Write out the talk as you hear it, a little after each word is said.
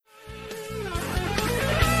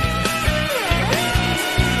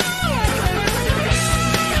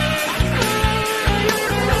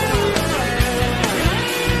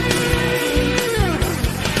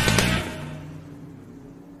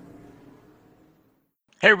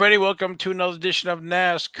Hey, everybody, welcome to another edition of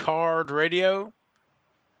NASCAR Radio.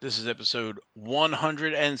 This is episode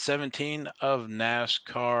 117 of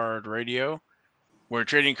NASCAR Radio, where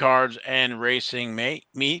trading cards and racing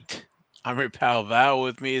meet. I'm your pal Val.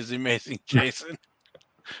 With me is the amazing Jason.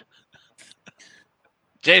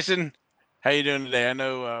 Jason, how you doing today? I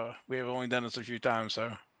know we have only done this a few times,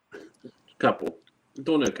 so. Couple.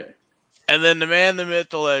 Doing okay. And then the man, the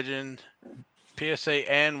myth, the legend,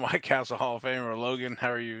 PSA and White Castle Hall of Famer Logan. How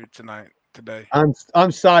are you today?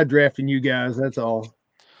 I'm side drafting you guys. That's all.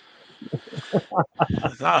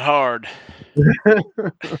 It's not hard.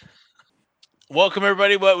 Welcome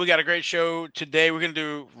everybody. Well, we got a great show today. We're going to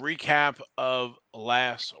do recap of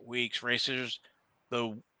last week's racers,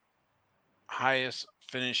 the highest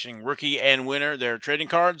finishing rookie and winner, their trading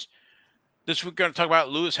cards. This week we're going to talk about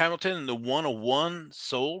Lewis Hamilton and the 101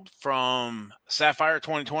 sold from Sapphire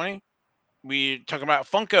 2020. We talk about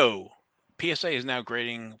Funko. PSA is now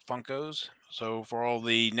grading Funkos. So for all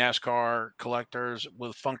the NASCAR collectors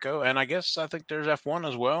with Funko, and I think there's F1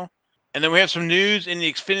 as well. And then we have some news in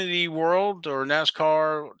the Xfinity world or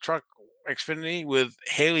NASCAR truck Xfinity with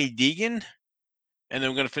Haley Deegan. And then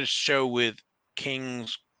we're going to finish the show with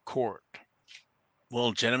King's Court.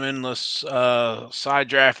 Well, gentlemen, let's side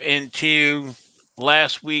draft into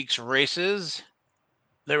last week's races.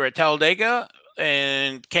 They were at Talladega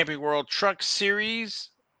and Camping World Truck Series.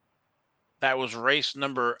 That was race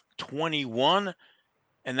number 21.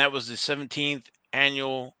 And that was the 17th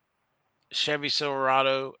annual Chevy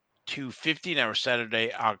Silverado 250. That was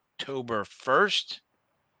Saturday, October 1st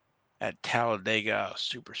at Talladega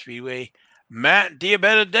Super Speedway. Matt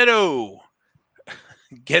Diabetadetto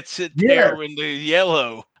gets it there in the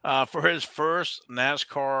yellow for his first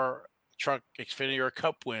NASCAR Truck Xfinity or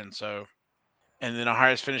Cup win. So, and then our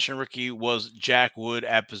highest finishing rookie was Jack Wood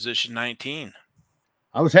at position 19.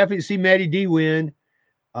 I was happy to see Matty D win.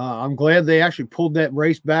 I'm glad they actually pulled that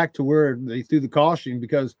race back to where they threw the caution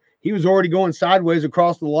because he was already going sideways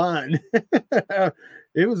across the line. That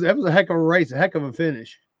was a heck of a race, a heck of a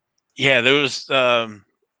finish. Yeah, there was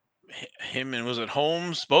him and was it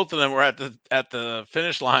Holmes? Both of them were at the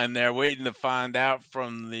finish line there, waiting to find out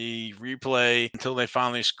from the replay until they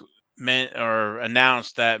finally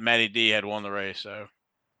announced that Matty D had won the race. So.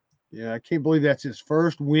 Yeah, I can't believe that's his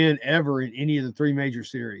first win ever in any of the three major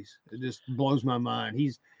series. It just blows my mind.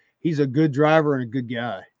 He's a good driver and a good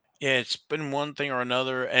guy. Yeah, it's been one thing or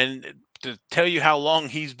another. And to tell you how long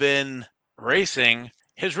he's been racing,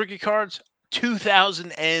 his rookie cards,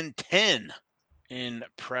 2010 in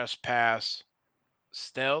Press Pass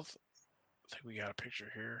Stealth. I think we got a picture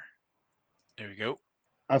here. There we go.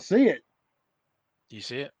 I see it. Do you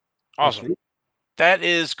see it? Awesome. That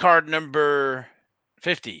is card number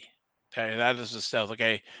 50. Okay, that is the Stealth.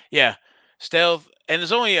 Okay, yeah, Stealth. And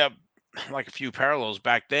there's only a few parallels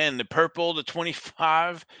back then. The purple, the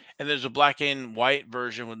 25, and there's a black and white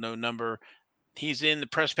version with no number. He's in the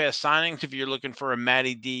Press Pass signings if you're looking for a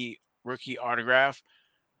Matty D rookie autograph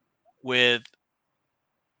with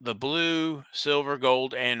the blue, silver,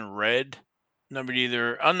 gold, and red, numbered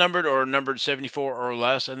either unnumbered or numbered 74 or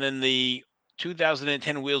less. And then the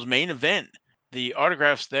 2010 Wheels main event, the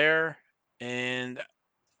autographs there, and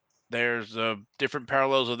there's different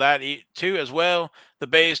parallels of that too as well. The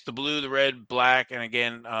base, the blue, the red, black, and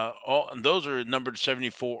again, and those are numbered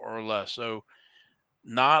 74 or less. So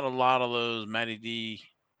not a lot of those Matty D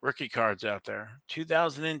rookie cards out there.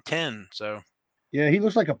 2010. So yeah, he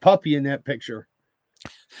looks like a puppy in that picture.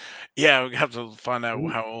 Yeah, we have to find out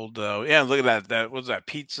how old. Yeah, look at that. That was that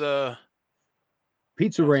Pizza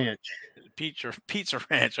Ranch. Pizza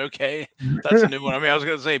Ranch. Okay, that's a new one. I mean, I was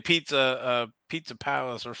gonna say Pizza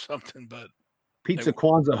Palace or something, but Pizza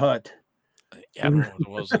Kwanzaa Hut. Yeah, I don't know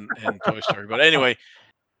what it was in Toy Story, but anyway,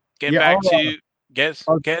 back to guess.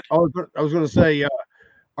 I was going to say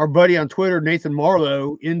our buddy on Twitter, Nathan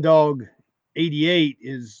Marlowe, InDog88,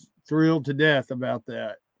 is thrilled to death about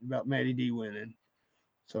Matty D winning.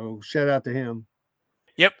 So shout out to him.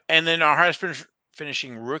 Yep, and then our highest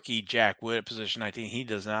finishing rookie, Jack Wood, at position 19. He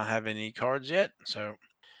does not have any cards yet. So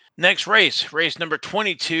next race number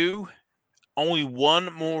 22. Only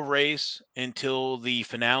one more race until the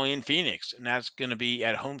finale in Phoenix, and that's going to be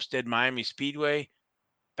at Homestead Miami Speedway,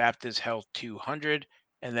 Baptist Health 200,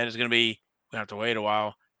 and that is going to be, we have to wait a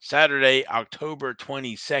while, Saturday, October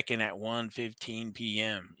 22nd at 1:15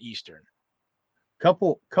 p.m. Eastern.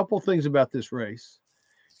 Couple things about this race.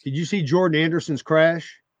 Did you see Jordan Anderson's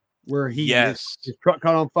crash where his truck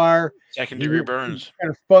caught on fire? Second-degree burns. He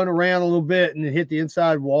kind of spun around a little bit and it hit the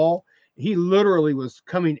inside wall. He literally was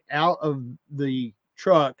coming out of the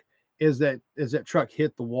truck as that truck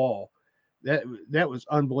hit the wall. that was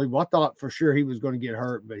unbelievable. I thought for sure he was going to get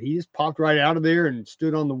hurt, but he just popped right out of there and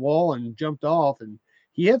stood on the wall and jumped off. And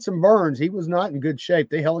he had some burns. He was not in good shape.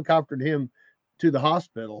 They helicoptered him to the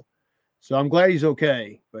hospital. So I'm glad he's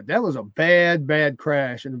okay. But that was a bad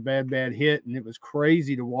crash and a bad hit, and it was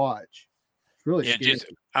crazy to watch. It's really Yeah, scary.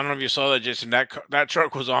 Jason, I don't know if you saw that, Jason. That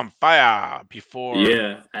truck was on fire before.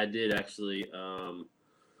 Yeah, I did actually.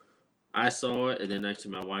 I saw it, and then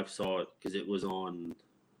actually my wife saw it because it was on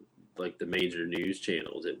like the major news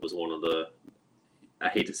channels. It was one of the, I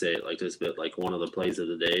hate to say it like this, but like one of the plays of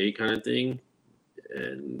the day kind of thing.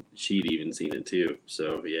 And she'd even seen it too.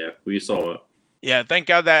 So yeah, we saw it. Yeah, thank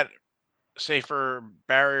God that safer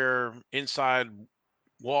barrier inside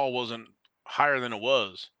wall wasn't higher than it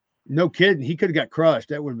was. No kidding. He could have got crushed.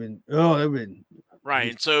 That would have been,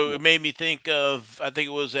 Right. And so it made me think of, I think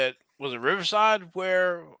it was it Riverside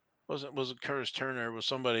where was it Curtis Turner? Was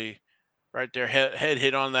somebody right there head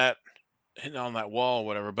hit on that wall or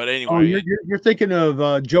whatever. But anyway. Oh, you're thinking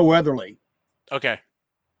of Joe Weatherly. Okay.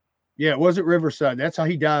 Yeah, it wasn't Riverside. That's how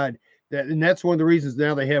he died. And that's one of the reasons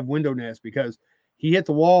now they have window nests, because he hit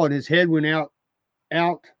the wall and his head went out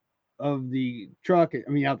of the truck. I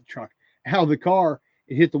mean, out of the car.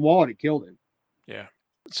 It hit the wall and it killed him. Yeah.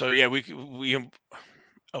 So yeah, we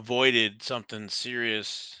avoided something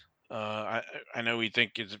serious. I know we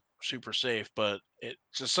think it's super safe, but it's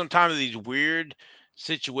just sometimes these weird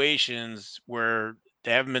situations where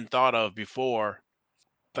they haven't been thought of before.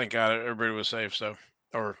 Thank God everybody was safe. So,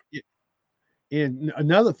 And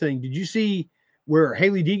another thing, did you see where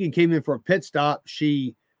Hailie Deegan came in for a pit stop?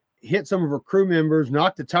 She hit some of her crew members,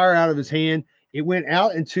 knocked the tire out of his hand. It went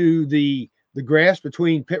out into the grass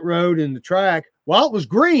between pit road and the track while it was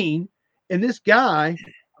green. And this guy,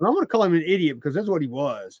 and I'm going to call him an idiot because that's what he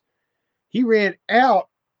was. He ran out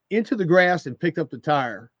into the grass and picked up the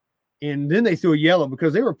tire. And then they threw a yellow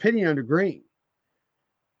because they were pitting under green.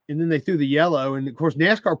 And then they threw the yellow. And of course,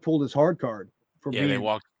 NASCAR pulled his hard card. They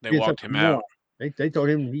walked him out. They told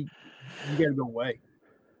him you got to go away.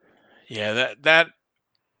 Yeah, that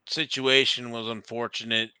situation was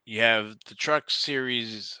unfortunate. You have the Truck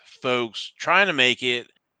Series folks trying to make it,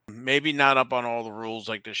 maybe not up on all the rules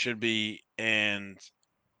like there should be, and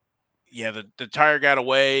yeah, the tire got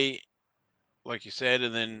away, like you said,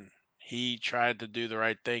 and then he tried to do the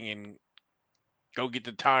right thing and go get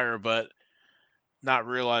the tire, but not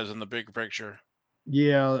realizing the bigger picture.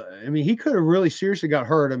 Yeah, I mean, he could have really seriously got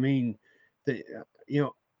hurt. I mean, it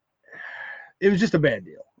was just a bad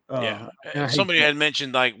deal. Yeah, somebody had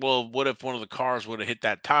mentioned like, well, what if one of the cars would have hit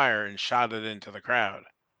that tire and shot it into the crowd?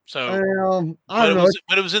 So, I don't know.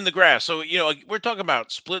 But it was in the grass. So we're talking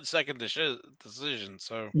about split-second decision.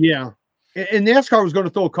 So yeah, and NASCAR was going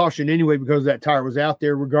to throw a caution anyway because that tire was out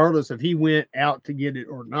there, regardless if he went out to get it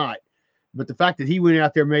or not. But the fact that he went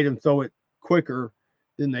out there made him throw it quicker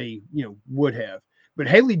than they would have. But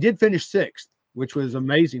Hailie did finish 6th, which was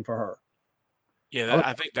amazing for her. Yeah,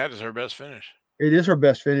 I think that is her best finish. It is her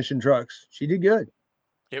best finish in trucks. She did good.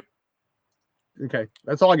 Yep. Okay,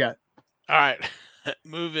 that's all I got. All right,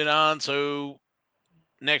 moving on. So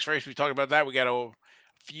next race, we talked about that. We got a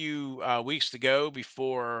few weeks to go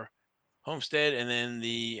before Homestead and then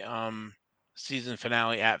the season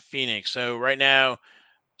finale at Phoenix. So right now,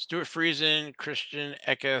 Stuart Friesen, Christian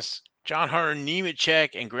Eckes, John Hunter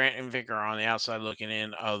Nemechek, and Grant Enfinger are on the outside looking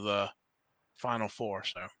in of the final 4.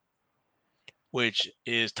 So, which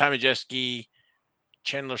is Ty Majeski,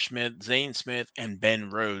 Chandler Smith, Zane Smith, and Ben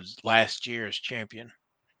Rhodes, last year's champion.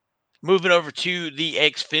 Moving over to the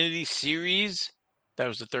Xfinity Series. That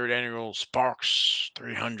was the 3rd annual Sparks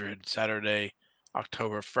 300, Saturday,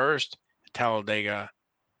 October 1st, at Talladega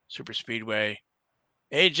Superspeedway.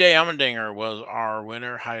 AJ Allmendinger was our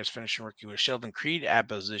winner. Highest finishing rookie was Sheldon Creed at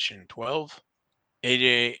position 12.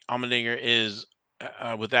 AJ Allmendinger is,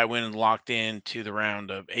 with that win, locked in to the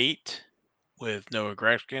round of 8 with Noah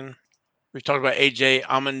Gragson. We've talked about AJ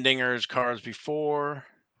Allmendinger's cars before.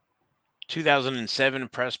 2007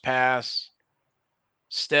 Press Pass,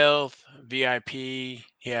 Stealth, VIP. He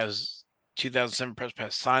has 2007 Press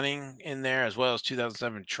Pass signing in there, as well as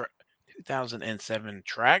 2007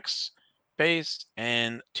 Tracks Base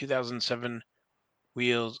and 2007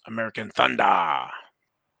 Wheels American Thunder.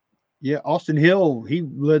 Yeah, Austin Hill, he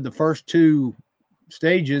led the first 2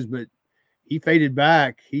 stages, but he faded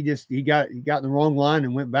back. He got in the wrong line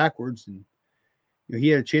and went backwards, and he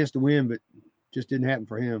had a chance to win, but just didn't happen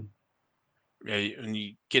for him. Yeah, when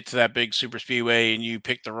you get to that big super speedway and you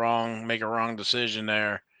make a wrong decision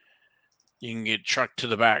there, you can get trucked to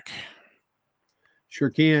the back.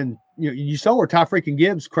 Sure can. You saw where Ty freaking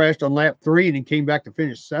Gibbs crashed on lap 3 and he came back to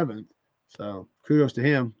finish 7th. So kudos to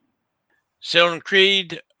him. Sheldon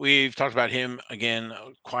Creed, we've talked about him again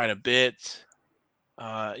quite a bit.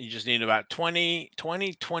 You just need about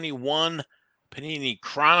 2021 Panini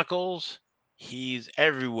Chronicles. He's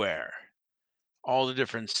everywhere. All the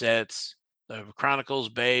different sets. The Chronicles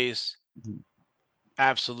base,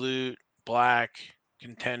 Absolute, Black,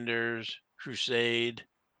 Contenders, Crusade,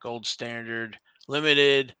 Gold Standard,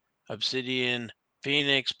 Limited, Obsidian,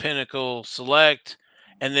 Phoenix, Pinnacle, Select,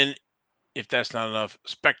 and then, if that's not enough,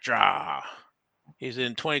 Spectra. He's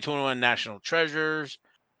in 2021 National Treasures.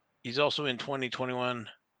 He's also in 2021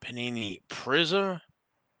 Panini Prism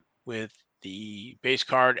with the base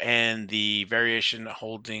card and the variation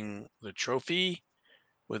holding the trophy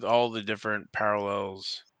with all the different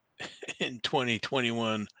parallels in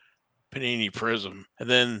 2021 Panini Prism. And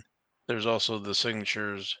then there's also the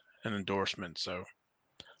signatures and endorsements. So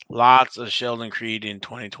lots of Sheldon Creed in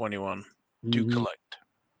 2021 to collect.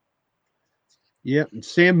 Yep. And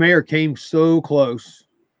Sam Mayer came so close.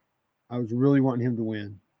 I was really wanting him to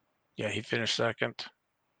win. Yeah, he finished second.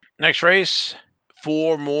 Next race,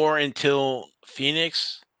 4 more until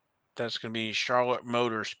Phoenix. That's going to be Charlotte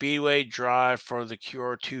Motor Speedway Drive for the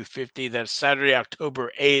Cure 250. That's Saturday,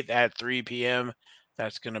 October 8th at 3 p.m.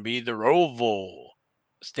 That's going to be the Roval.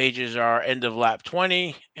 Stages are end of lap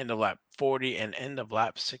 20, end of lap 40, and end of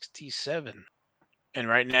lap 67. And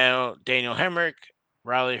right now, Daniel Hemrick,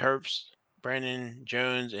 Riley Herbst, Brandon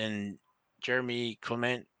Jones, and Jeremy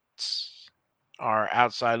Clements are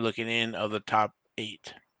outside looking in of the top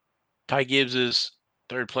 8. Ty Gibbs is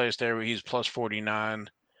third place there, where he's plus 49.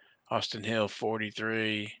 Austin Hill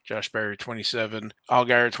 43, Josh Berry 27,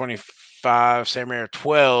 Allgaier 25, Sam Mayer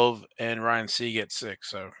 12, and Ryan Sieg at 6.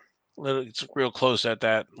 So it's real close at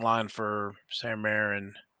that line for Sam Mayer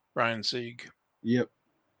and Ryan Sieg. Yep.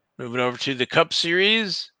 Moving over to the Cup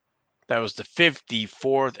Series. That was the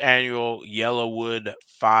 54th annual Yellowwood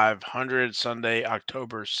 500, Sunday,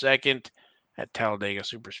 October 2nd at Talladega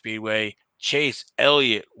Superspeedway. Chase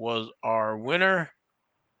Elliott was our winner.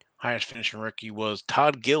 Highest finishing rookie was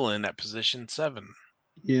Todd Gillen at position 7.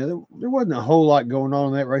 Yeah, there wasn't a whole lot going on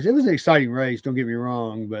in that race. It was an exciting race, don't get me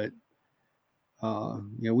wrong, but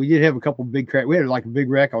we did have a couple big cracks. We had like a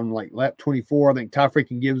big wreck on like lap 24. I think Ty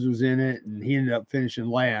freaking Gibbs was in it, and he ended up finishing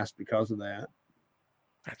last because of that.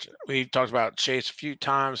 We've talked about Chase a few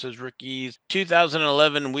times as rookies.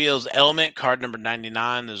 2011 Wheels Element, card number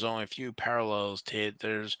 99. There's only a few parallels to it.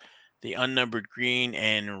 There's the unnumbered green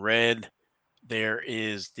and red. There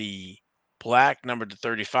is the black number to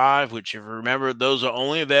 35, which, if you remember, those are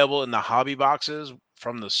only available in the hobby boxes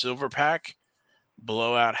from the silver pack.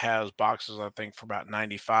 Blowout has boxes, I think, for about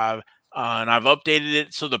 95. And I've updated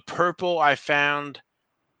it. So the purple I found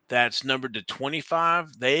that's numbered to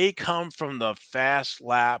 25, they come from the Fast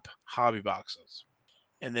Lap hobby boxes.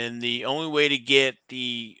 And then the only way to get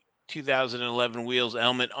the 2011 Wheels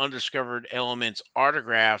Element Undiscovered Elements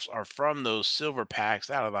autographs are from those silver packs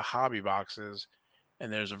out of the hobby boxes.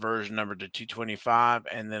 And there's a version numbered to 225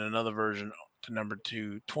 and then another version to number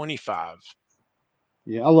 225.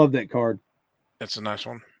 Yeah, I love that card. That's a nice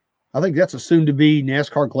one. I think that's a soon-to-be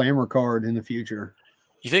NASCAR Glamour card in the future.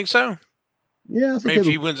 You think so? Yeah, I think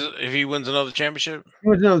maybe if he wins another championship.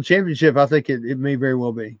 Wins another championship, I think it may very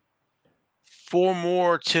well be. 4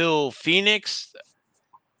 more till Phoenix.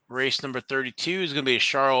 Race number 32 is going to be a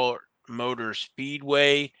Charlotte Motor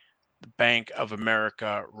Speedway, the Bank of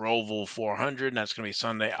America Roval 400. And that's going to be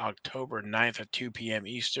Sunday, October 9th at 2 p.m.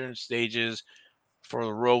 Eastern. Stages for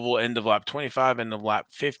the Roval, end of lap 25, end of lap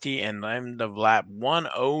 50, and end of lap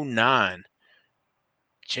 109.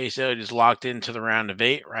 Chase Elliott is locked into the round of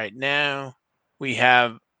 8 right now. We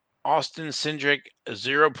have Austin Cindric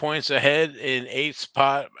 0 points ahead in 8th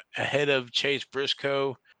spot, ahead of Chase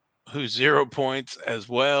Briscoe, who's 0 points as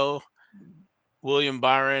well. William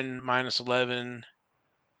Byron minus 11,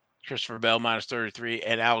 Christopher Bell minus 33,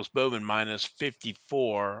 and Alex Bowman minus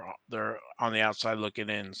 54. They're on the outside looking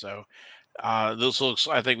in. So this looks,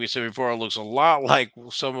 I think we said before, it looks a lot like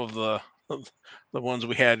some of the ones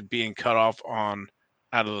we had being cut off on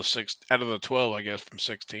out of the 12, I guess, from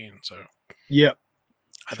 16. So yep,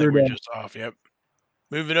 I think we're just off. Yep.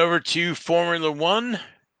 Moving over to Formula One.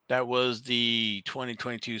 That was the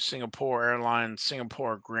 2022 Singapore Airlines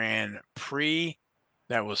Singapore Grand Prix.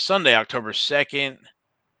 That was Sunday, October 2nd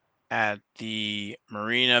at the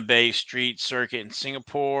Marina Bay Street Circuit in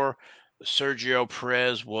Singapore. Sergio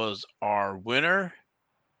Perez was our winner.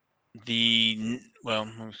 Let me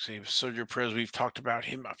see. Sergio Perez, we've talked about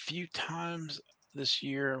him a few times this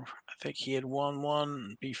year. I think he had won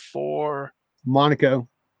one before. Monaco.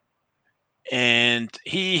 And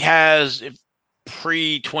he has,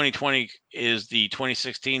 pre-2020, is the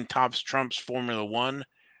 2016 Topps Trumps Formula One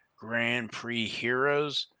Grand Prix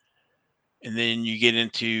Heroes. And then you get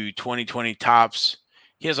into 2020 Topps.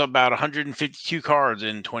 He has about 152 cards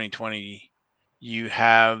in 2020. You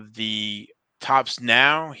have the Topps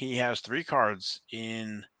Now. He has 3 cards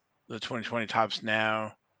in the 2020 Topps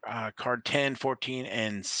Now. Card 10, 14,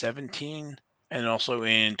 and 17. And also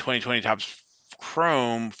in 2020 Topps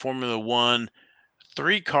Chrome, Formula One,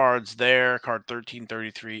 3 cards there, card 13,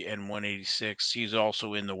 33, and 186. He's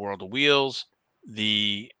also in the World of Wheels.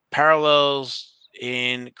 The parallels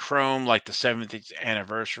in Chrome, like the 70th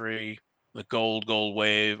anniversary, the gold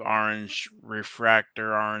wave, orange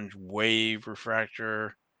refractor, orange wave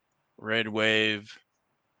refractor, red wave,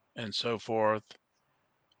 and so forth.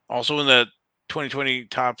 Also in the 2020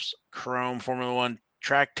 Topps Chrome Formula One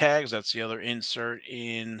track tags, that's the other insert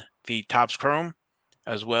in the Topps Chrome,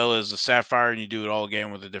 as well as the Sapphire, and you do it all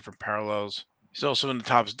again with the different parallels. He's also in the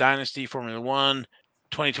Topps Dynasty Formula One,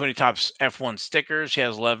 2020 Topps F1 stickers. He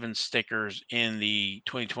has 11 stickers in the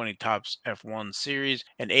 2020 Topps F1 series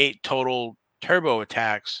and 8 total turbo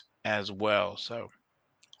attacks as well. So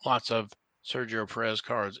lots of Sergio Perez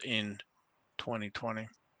cards in 2020.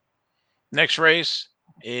 Next race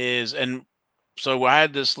is, and so I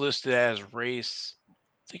had this listed as race, I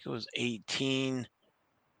think it was 18.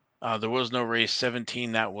 There was no race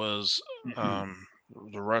 17. That was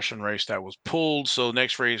the Russian race that was pulled. So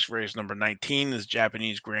next race number 19 is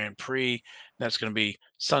Japanese Grand Prix. That's going to be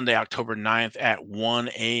Sunday, October 9th at 1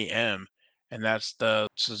 a.m. And that's the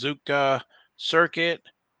Suzuka circuit.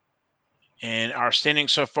 And our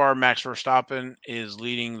standings so far, Max Verstappen is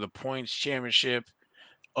leading the points championship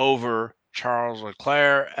over Charles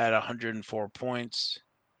Leclerc at 104 points.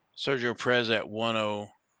 Sergio Perez at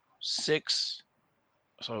 106.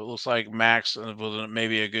 So it looks like Max with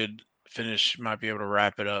maybe a good finish might be able to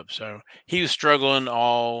wrap it up. So he was struggling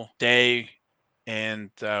all day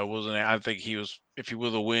and wasn't. I think he was. If he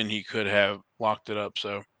was a win, he could have locked it up.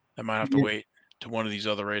 So I might have to wait to one of these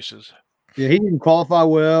other races. Yeah, he didn't qualify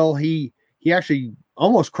well. He actually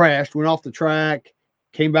almost crashed, went off the track,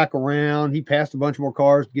 came back around. He passed a bunch more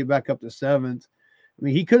cars to get back up to 7th. I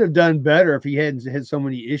mean, he could have done better if he hadn't had so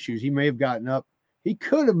many issues. He may have gotten up. He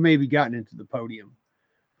could have maybe gotten into the podium.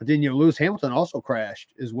 But then, Lewis Hamilton also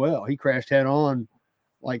crashed as well. He crashed head on,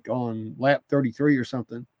 like on lap 33 or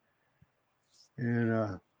something.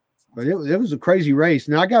 And but it was a crazy race.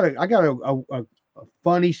 Now I got a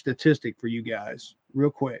funny statistic for you guys, real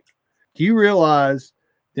quick. Do you realize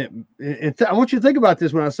that? I want you to think about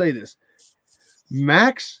this when I say this.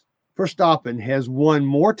 Max Verstappen has won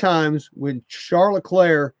more times when Charles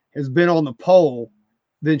Leclerc has been on the pole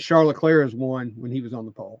than Charles Leclerc has won when he was on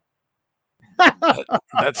the pole.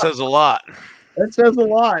 That says a lot. That says a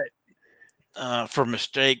lot. For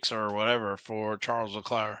mistakes or whatever for Charles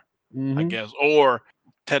Leclerc, Mm-hmm. I guess, or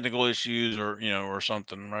technical issues or or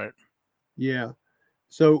something, right? Yeah.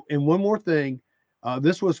 So, and one more thing,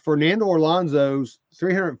 this was Fernando Alonso's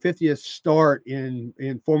 350th start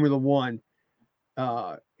in Formula One.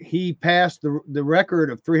 He passed the record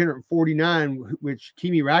of 349, which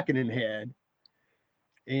Kimi Räikkönen had,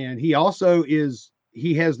 and he also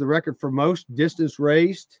has the record for most distance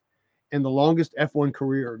raced and the longest F1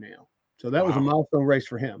 career now. So that was a milestone race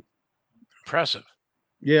for him. Impressive.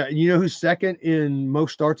 Yeah, and you know who's second in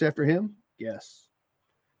most starts after him? Yes,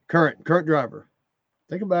 current driver.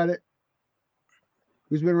 Think about it.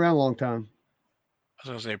 Who's been around a long time? I was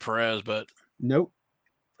gonna say Perez, but nope.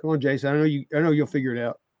 Come on, Jason. I know you'll figure it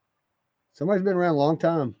out. Somebody's been around a long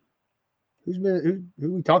time. Who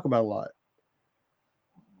we talk about a lot?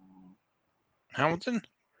 Hamilton.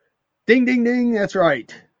 Ding, ding, ding. That's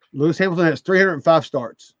right. Lewis Hamilton has 305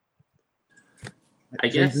 starts. I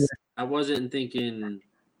guess I wasn't thinking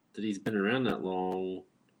that he's been around that long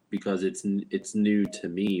because it's new to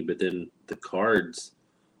me. But then the cards,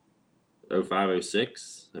 05,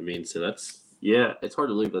 06. I mean, so that's it's hard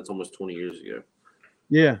to believe that's almost 20 years ago.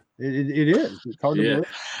 Yeah, it is. It's hard to believe.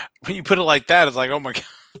 When you put it like that, it's like, oh my god,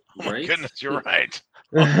 right? Goodness, you're right.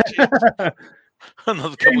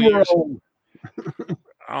 Another couple years.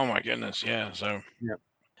 Oh my goodness, yeah. So,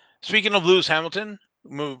 Speaking of Lewis Hamilton,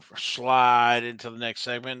 slide into the next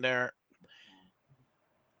segment there.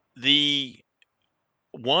 The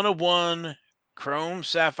 101 Chrome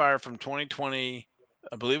Sapphire from 2020,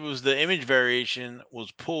 I believe it was the image variation,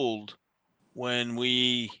 was pulled when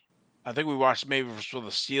I think we watched maybe for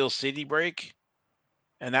the Steel City break,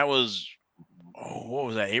 and that was what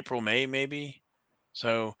was that, April, May maybe.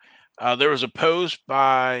 So there was a post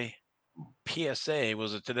by PSA.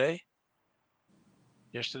 Was it today?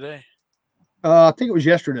 Yesterday? I think it was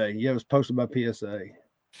yesterday. Yeah, it was posted by PSA.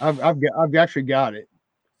 I've actually got it.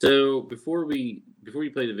 So before we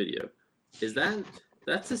play the video, is that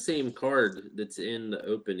That's the same card that's in the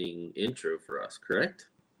opening intro for us, correct?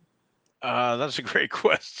 That's a great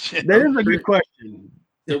question. That is a good question.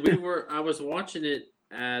 So I was watching it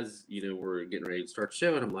as, we're getting ready to start the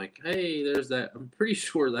show, and I'm like, hey, there's that. I'm pretty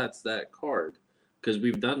sure that's that card because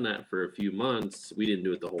we've done that for a few months. We didn't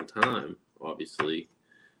do it the whole time, obviously,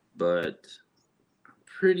 but I'm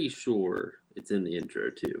pretty sure it's in the intro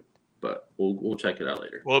too. But we'll check it out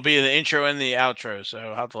later. Will it be in the intro and the outro? So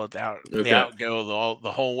I'll have to let the out go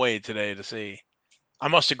the whole way today to see. I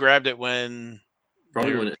must have grabbed it when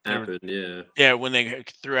when it happened. Yeah, when they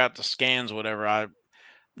threw out the scans, whatever. I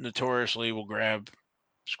notoriously will grab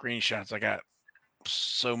screenshots. I got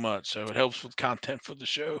so much, so it helps with content for the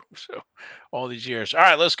show. So all these years. All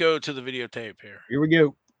right, let's go to the videotape here. Here we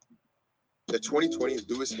go. The 2020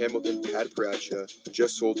 Lewis Hamilton Pad Paracha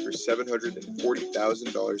just sold for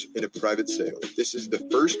 $740,000 in a private sale. This is the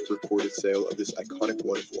first recorded sale of this iconic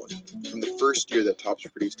one of one. From the first year that Topps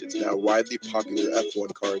produced its now widely popular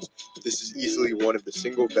F1 cards, this is easily one of the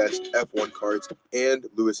single best F1 cards and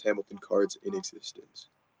Lewis Hamilton cards in existence.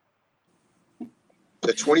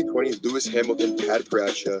 The 2020 Lewis Hamilton Pad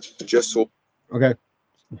Paracha just sold. Okay.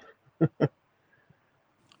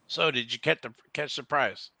 So did you catch the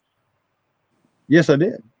price? Yes, I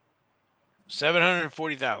did.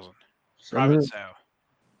 740,000 private sale.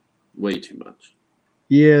 Way too much.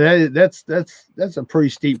 Yeah, that's a pretty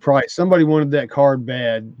steep price. Somebody wanted that card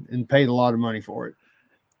bad and paid a lot of money for it.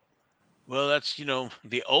 Well, that's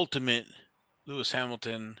the ultimate Lewis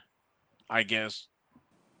Hamilton, I guess,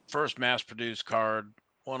 first mass-produced card,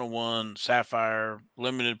 101 Sapphire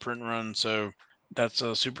limited print run. So that's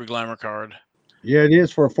a super glamour card. Yeah, it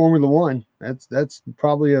is for a Formula One. That's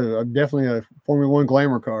probably definitely a Formula One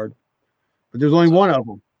glamour card, but there's only one of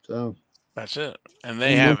them. So that's it, and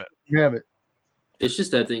they have it. Have it. It's just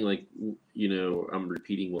that thing, like, I'm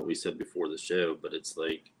repeating what we said before the show, but it's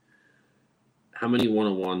like, how many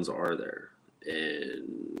 101s are there?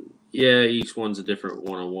 And yeah, each one's a different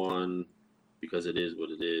 101 because it is what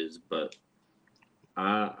it is. But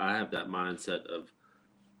I have that mindset of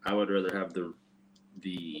I would rather have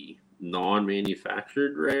the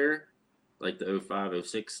non-manufactured rare, like the 05,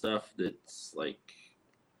 06 stuff that's like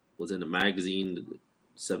was in a magazine that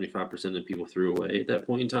 75% of people threw away at that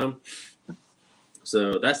point in time.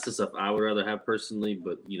 So that's the stuff I would rather have personally,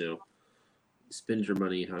 but spend your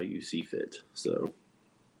money how you see fit. So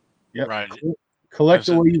yep. Right. Collect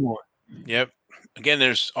the way you want. Yep. Again,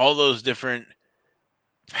 there's all those different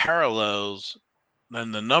parallels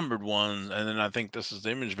than the numbered ones, and then I think this is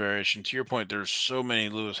the image variation. To your point, there's so many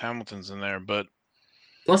Lewis Hamiltons in there, but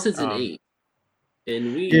plus it's an 8.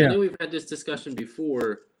 And I know we've had this discussion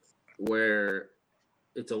before where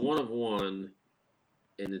it's a 1 of 1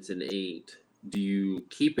 and it's an 8. Do you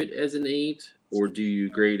keep it as an 8 or do you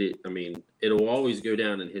grade it? I mean, it'll always go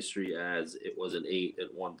down in history as it was an 8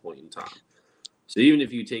 at one point in time. So even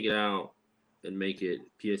if you take it out and make it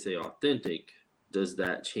PSA authentic, does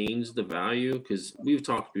that change the value? Because we've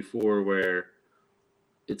talked before where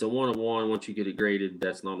it's a 1 of 1. Once you get it graded,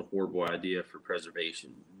 that's not a horrible idea for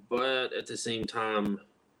preservation. But at the same time,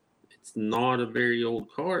 it's not a very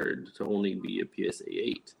old card to only be a PSA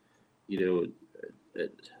 8.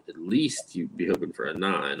 At least you'd be hoping for a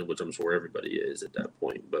 9, which I'm sure everybody is at that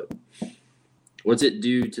point. But what's it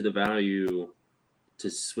do to the value to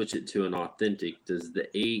switch it to an authentic? Does the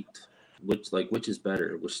 8, which is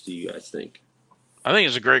better? Which do you guys think? I think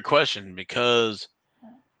it's a great question because,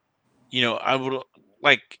 I would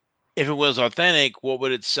like if it was authentic, what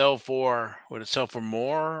would it sell for? Would it sell for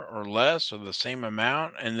more or less or the same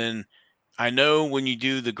amount? And then I know when you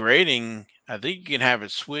do the grading, I think you can have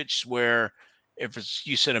it switched where if it's,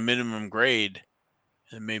 you said a minimum grade,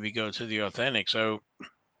 and maybe go to the authentic. So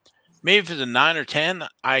maybe if it's a 9 or 10,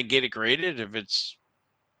 I get it graded. If it's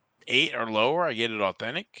 8 or lower, I get it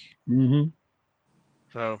authentic. Mm-hmm.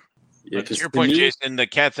 So to your point, Jason, the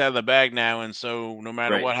cat's out of the bag now, and so no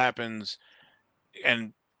matter what happens,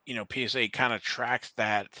 and PSA kind of tracks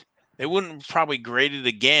that. They wouldn't probably grade it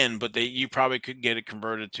again, but you probably could get it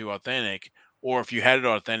converted to authentic, or if you had it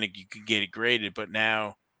authentic, you could get it graded. But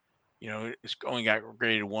now, it's only got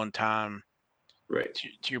graded one time. Right.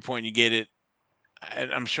 To your point, you get it.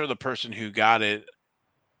 And I'm sure the person who got it,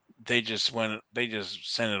 they just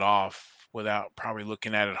sent it off without probably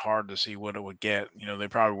looking at it hard to see what it would get. They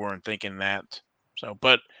probably weren't thinking that. So,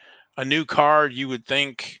 but a new card, you would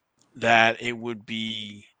think that it would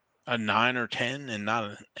be a 9 or 10 and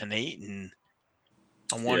not an 8. And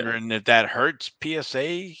I'm wondering if that hurts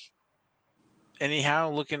PSA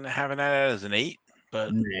anyhow, having that as an 8.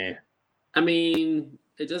 But I mean,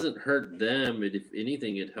 it doesn't hurt them. If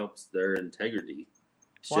anything, it helps their integrity.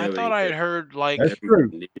 Well, I thought showing I had that heard like That's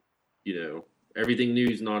true. everything new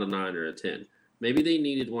is not a 9 or a 10. Maybe they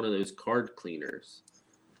needed one of those card cleaners.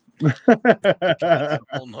 that's a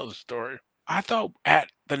whole nother story. I thought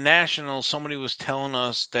at the National somebody was telling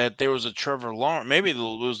us that there was a Trevor Lawrence. Maybe it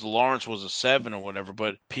was the Lawrence was a 7 or whatever,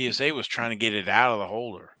 but PSA was trying to get it out of the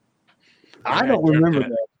holder. I Maybe don't dreamt remember that.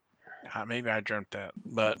 that. Maybe I dreamt that.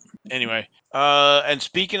 But anyway, and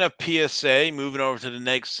speaking of PSA, moving over to the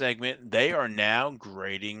next segment, they are now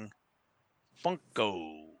grading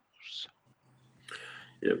Funkos.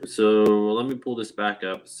 Yep. So let me pull this back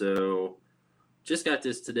up. So just got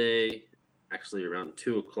this today, actually around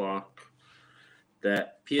 2:00,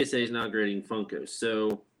 that PSA is now grading Funkos.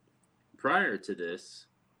 So prior to this,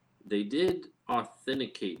 they did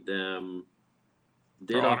authenticate them,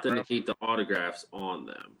 authenticate the autographs on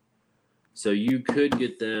them. So you could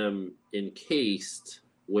get them encased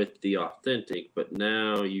with the authentic, but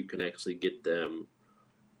now you can actually get them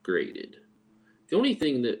graded. The only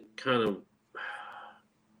thing that kind of,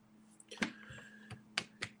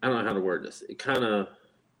 I don't know how to word this. It kind of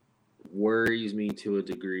worries me to a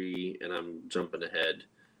degree, and I'm jumping ahead.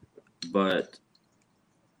 But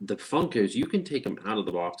the Funkos, you can take them out of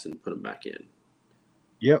the box and put them back in.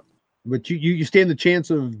 Yep. But you stand the chance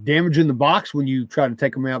of damaging the box when you try to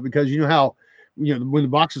take them out, because you know how when the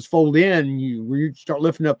boxes fold in, when you start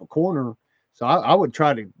lifting up a corner. So I would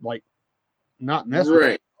try to not mess with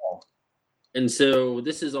it. And so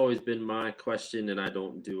this has always been my question, and I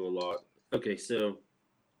don't do a lot. Okay, so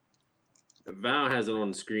Val has it on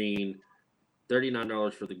the screen,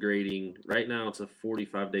 $39 for the grading. Right now it's a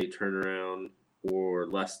 45-day turnaround or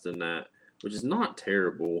less than that, which is not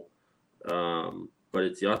terrible. But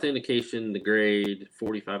it's the authentication, the grade,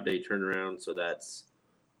 45-day turnaround. So that's,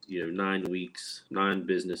 9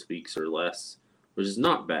 business weeks or less, which is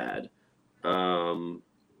not bad.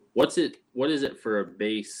 What is it for a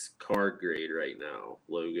base card grade right now,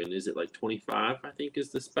 Logan? Is it like 25, I think is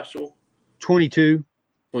the special? 22.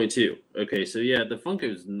 22. Okay, so yeah, the Funko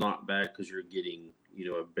is not bad because you're getting,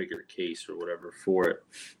 a bigger case or whatever for it.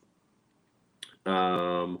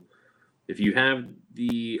 If you have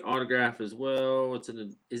the autograph as well,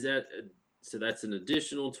 so that's an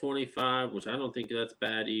additional 25, which I don't think that's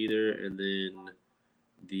bad either. And then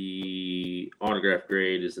the autograph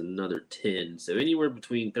grade is another 10. So anywhere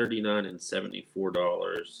between $39 and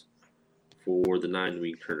 $74 for the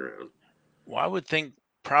 9-week turnaround. Well, I would think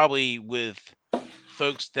probably with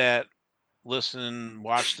folks that listen,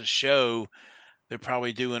 watch the show, they're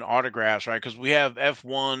probably doing autographs, right? Because we have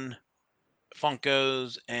F1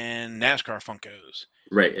 Funkos and NASCAR Funkos.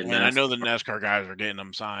 Right. And I know the NASCAR guys are getting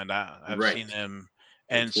them signed. I've seen them.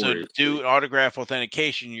 And so to do autograph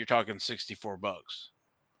authentication, you're talking $64.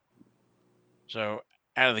 So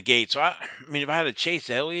out of the gate. So I mean, if I had a Chase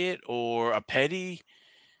Elliott or a Petty,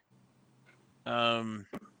 and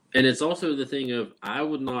it's also the thing of I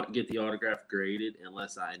would not get the autograph graded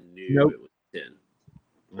unless I knew it was 10.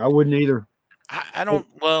 I wouldn't either. I don't.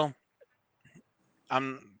 Well,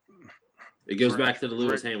 It goes back to the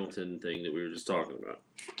Lewis Hamilton thing that we were just talking about.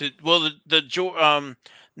 The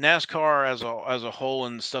NASCAR as a whole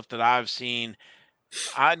and stuff that I've seen,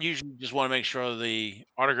 I usually just want to make sure the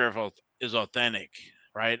autograph is authentic,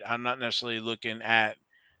 right? I'm not necessarily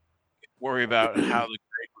worry about how the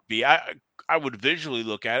grade would be. I would visually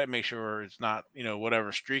look at it, make sure it's not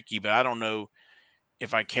whatever streaky, but I don't know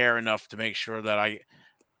if I care enough to make sure that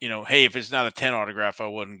hey, if it's not a 10 autograph, I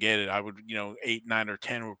wouldn't get it. I would, 8, 9, or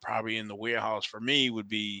 10 would probably in the warehouse for me would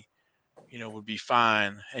be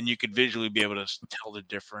fine. And you could visually be able to tell the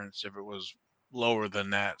difference if it was lower than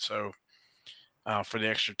that. So for the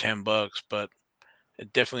extra $10, but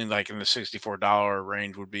it definitely like in the $64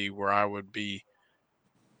 range would be where I would be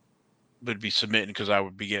submitting, because I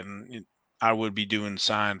would be doing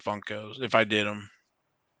signed Funkos if I did them.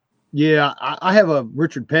 Yeah, I have a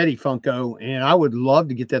Richard Petty Funko, and I would love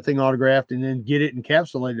to get that thing autographed and then get it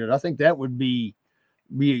encapsulated. I think that would be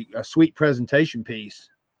a sweet presentation piece.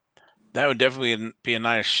 That would definitely be a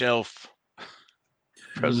nice shelf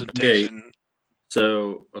presentation. Okay.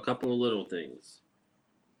 So a couple of little things,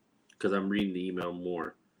 because I'm reading the email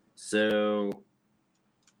more. So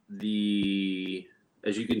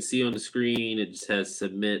as you can see on the screen, it just has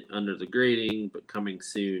submit under the grading, but coming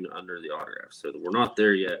soon under the autograph. So we're not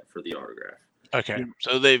there yet for the autograph. Okay.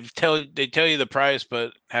 So they tell you the price,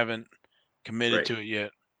 but haven't committed to it yet.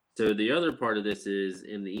 So the other part of this is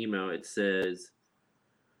in the email, it says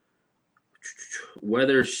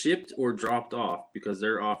whether shipped or dropped off, because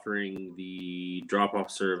they're offering the drop-off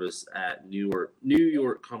service at New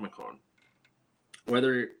York Comic-Con.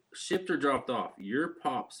 Whether shipped or dropped off, your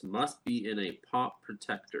pops must be in a pop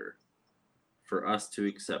protector for us to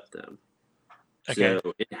accept them. Okay.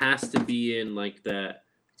 So it has to be in like that.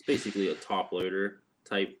 It's basically a top loader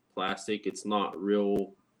type plastic. It's not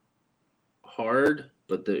real hard,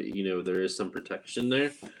 but there is some protection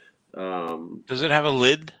there. Does it have a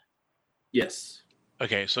lid? Yes.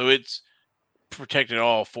 Okay, so it's protected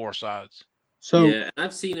all four sides. So yeah, and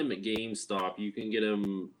I've seen them at GameStop. You can get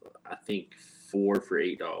them, I think, 4 for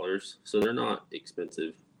 $8. So they're not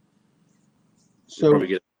expensive. You probably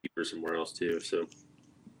get them cheaper somewhere else too.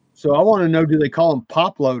 So I want to know, do they call them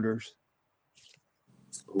pop loaders?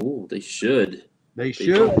 Oh, they should. They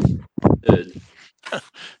should. Should.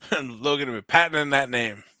 Logan will be patenting that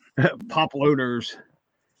name. Pop loaders.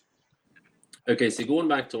 Okay, so going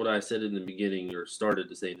back to what I said in the beginning, or started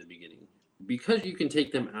to say in the beginning, because you can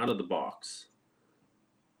take them out of the box,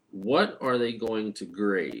 what are they going to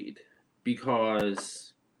grade?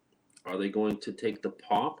 Because are they going to take the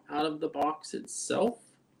pop out of the box itself?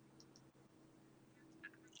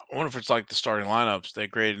 I wonder if it's like the starting lineups. They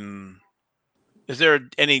grade in. Is there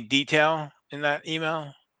any detail in that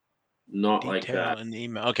email? Not like that. In the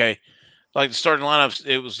email. Okay. Like the starting lineups,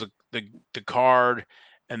 it was the card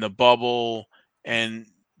and the bubble, and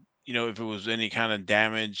if it was any kind of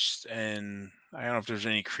damage, and I don't know if there's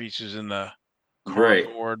any creases in the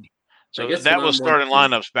cardboard. So that was starting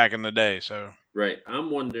lineups back in the day. So right.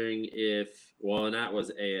 I'm wondering if, well, and that was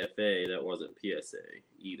AFA, that wasn't PSA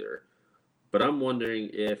either. But I'm wondering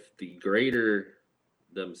if the grader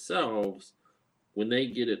themselves, when they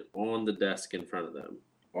get it on the desk in front of them,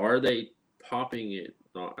 are they popping it?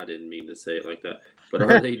 No, I didn't mean to say it like that. But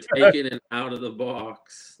are they taking it out of the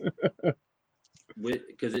box?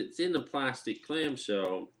 Because it's in the plastic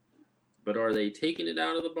clamshell. But are they taking it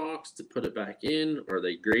out of the box to put it back in? Or are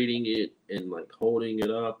they grading it and like holding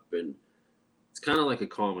it up? And it's kind of like a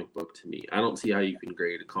comic book to me. I don't see how you can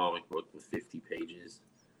grade a comic book with 50 pages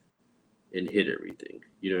and hit everything.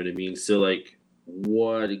 You know what I mean? So like,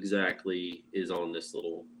 what exactly is on this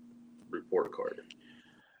little report card?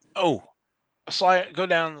 Oh, go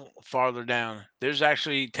down farther down. There's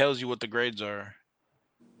actually tells you what the grades are.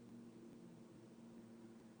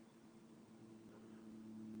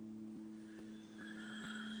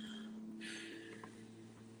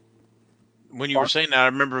 When you were saying that, I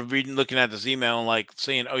remember looking at this email and like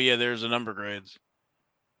seeing, oh yeah, there's the number grades.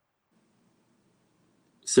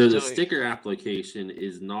 So the sticker application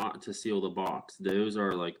is not to seal the box. Those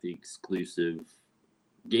are like the exclusive,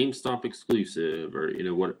 GameStop exclusive, or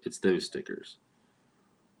what? It's those stickers.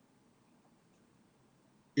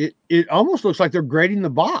 It almost looks like they're grading the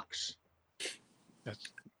box.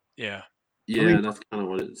 Yeah. I mean, that's kind of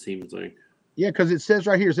what it seems like. Yeah, because it says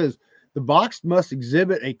right here, it says the box must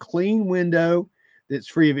exhibit a clean window that's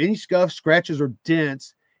free of any scuffs, scratches, or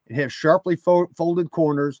dents, and have sharply folded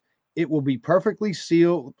corners. It will be perfectly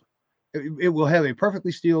sealed. It will have a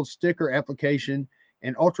perfectly sealed sticker application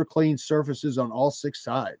and ultra clean surfaces on all 6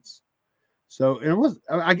 sides. So, and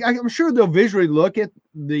I'm sure they'll visually look at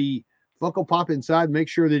the Funko Pop inside, make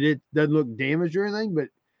sure that it doesn't look damaged or anything, but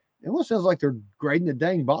it almost sounds like they're grading the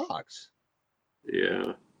dang box.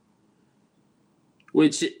 Yeah.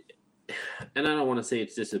 Which, and I don't want to say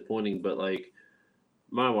it's disappointing, but like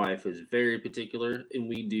my wife is very particular, and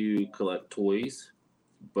we do collect toys,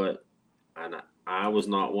 but I was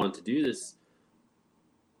not one to do this.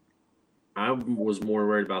 I was more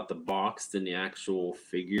worried about the box than the actual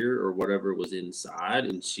figure or whatever was inside,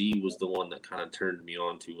 and she was the one that kind of turned me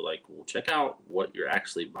on to like, well, check out what you're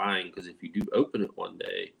actually buying, because if you do open it one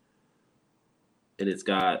day and it's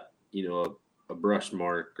got a brush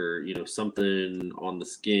mark or something on the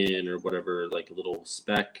skin or whatever, like a little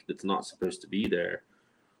speck that's not supposed to be there,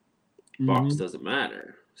 box doesn't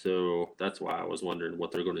matter. So that's why I was wondering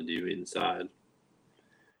what they're going to do inside.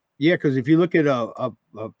 Yeah, because if you look at a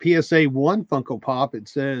PSA 1 Funko Pop, it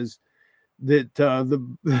says that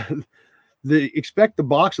the expect the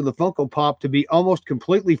box of the Funko Pop to be almost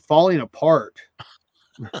completely falling apart.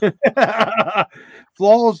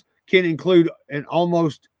 Flaws can include an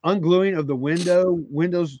almost ungluing of the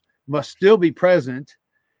windows must still be present,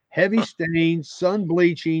 heavy stains, sun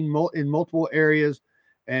bleaching in multiple areas,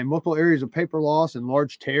 and multiple areas of paper loss and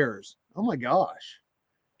large tears. Oh my gosh.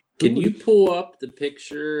 Can you pull up the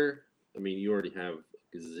picture? I mean, you already have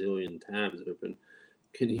a gazillion tabs open.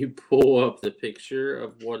 Can you pull up the picture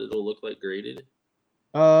of what it'll look like graded?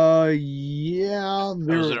 Yeah.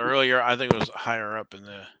 Was it earlier? I think it was higher up in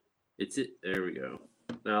the. It's it. There we go.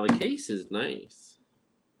 Now the case is nice.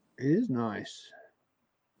 It is nice.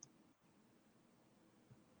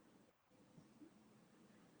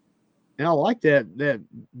 And I like that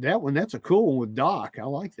one. That's a cool one with Doc. I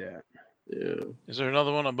like that. Yeah. Is there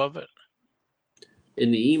another one above it?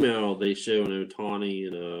 In the email, they show an Ohtani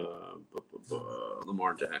and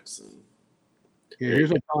Lamar Jackson. Yeah,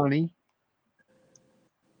 here's Ohtani.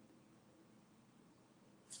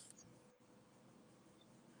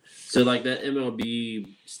 So, like that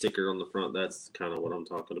MLB sticker on the front, that's kind of what I'm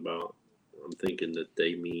talking about. I'm thinking that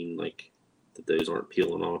they mean like that those aren't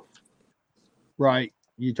peeling off. Right.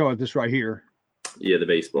 You talking about this right here. Yeah, the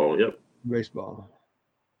baseball. Yep. Baseball.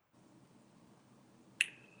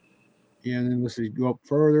 Yeah, and then let's see, go up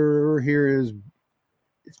further. Here is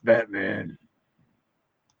it's Batman.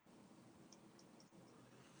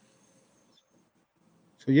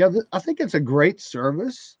 So yeah, I think it's a great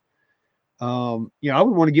service. I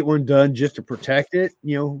would want to get one done just to protect it.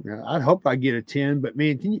 I'd hope I get a 10, but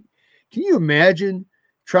man, can you imagine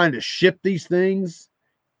trying to ship these things?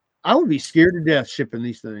 I would be scared to death shipping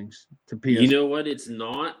these things to PS. You know what? It's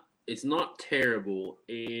not terrible,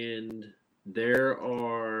 and there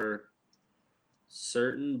are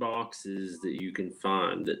certain boxes that you can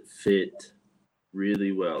find that fit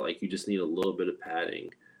really well. Like you just need a little bit of padding,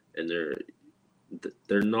 and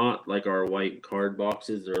they're not like our white card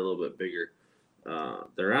boxes. They're a little bit bigger.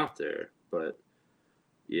 They're out there, but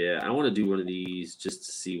yeah, I want to do one of these just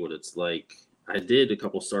to see what it's like. I did a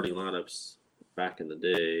couple starting lineups back in the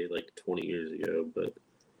day, like 20 years ago, but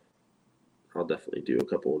I'll definitely do a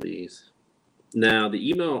couple of these. Now, the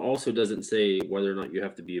email also doesn't say whether or not you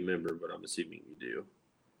have to be a member, but I'm assuming you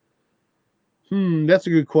do. That's a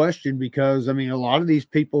good question because, I mean, a lot of these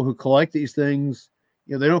people who collect these things,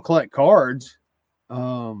 they don't collect cards.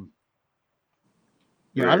 Right.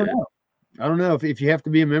 I don't know. I don't know if you have to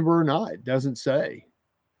be a member or not. It doesn't say.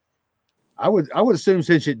 I would assume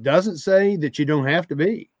since it doesn't say that you don't have to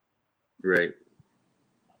be. Right.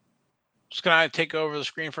 Just can I take over the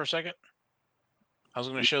screen for a second? I was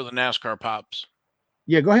going to show the NASCAR pops.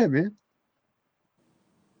 Yeah, go ahead, man.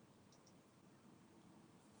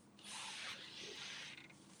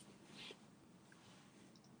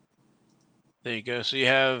 There you go. So you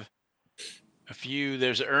have a few.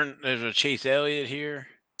 There's a Chase Elliott here.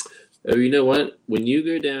 Oh, you know what? When you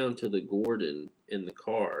go down to the Gordon in the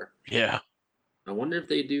car, yeah, I wonder if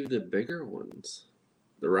they do the bigger ones,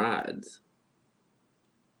 the rides.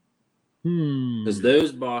 Because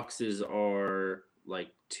those boxes are like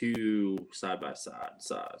 2 side-by-side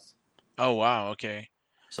size. Oh, wow. Okay.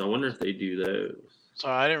 So I wonder if they do those. So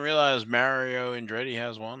I didn't realize Mario Andretti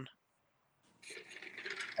has one.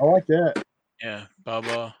 I like that. Yeah.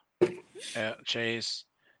 Bubba, Chase,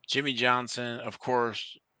 Jimmy Johnson, of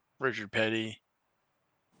course, Richard Petty,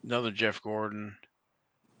 another Jeff Gordon,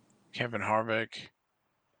 Kevin Harvick,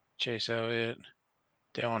 Chase Elliott,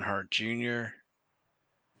 Dale Earnhardt Jr.,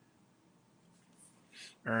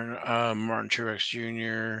 Martin Truex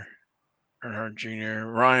Jr., Earnhardt Jr.,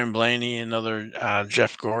 Ryan Blaney, another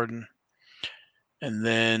Jeff Gordon. And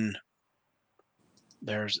then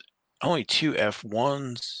there's only 2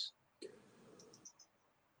 F1s.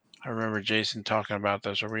 I remember Jason talking about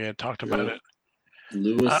this, or we had talked about it.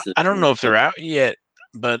 Lewis. I don't know if they're out yet,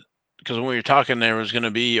 but because when we were talking, there was going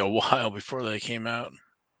to be a while before they came out.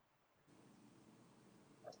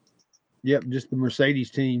 Yep, just the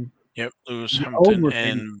Mercedes team. Yep, Lewis Hamilton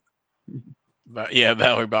and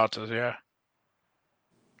Valerie Bottas, yeah.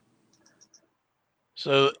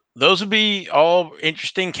 So those would be all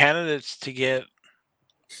interesting candidates to get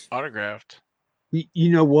autographed.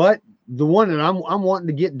 You know what? The one that I'm wanting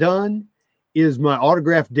to get done is my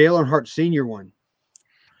autographed Dale Earnhardt Sr. one.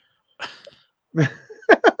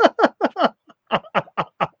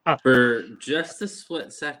 For just a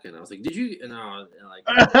split second, I was like, "Did you?" No, like,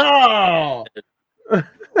 oh!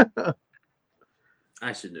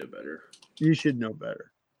 I should know better. You should know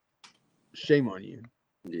better. Shame on you.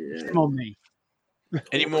 Yeah. Shame on me.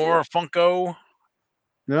 Any more Funko?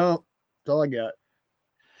 No, that's all I got.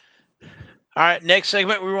 All right, next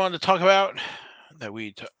segment we wanted to talk about that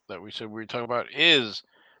we said we were talking about is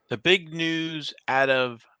the big news out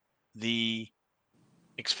of the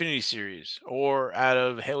Xfinity Series or out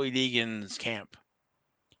of Hailie Deegan's camp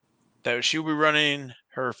that she'll be running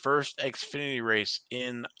her first Xfinity race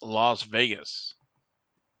in Las Vegas.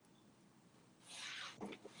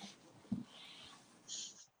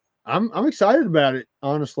 I'm excited about it.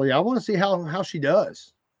 Honestly, I want to see how she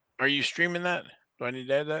does. Are you streaming that? Do I need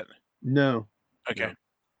to add that? No. Okay.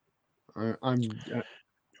 No.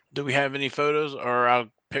 Do we have any photos, or I'll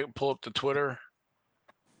pull up the Twitter?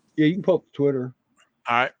 Yeah, you can pull up the Twitter.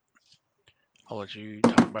 All right. I'll let you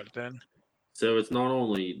talk about it then. So it's not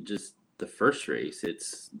only just the first race;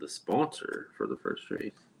 it's the sponsor for the first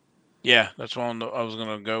race. Yeah, that's one I was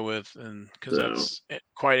going to go with, and because that's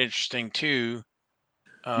quite interesting too.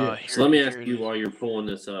 So let me ask you while you're pulling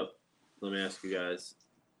this up. let me ask you guys.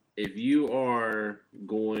 If you are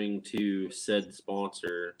going to said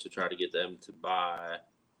sponsor to try to get them to buy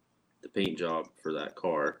the paint job for that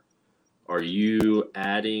car, are you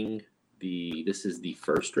adding this is the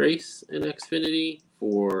first race in Xfinity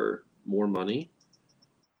for more money,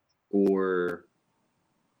 or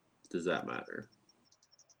does that matter?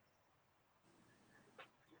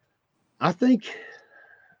 I think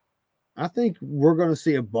we're going to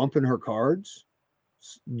see a bump in her cards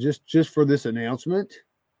just for this announcement.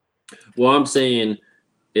 Well, I'm saying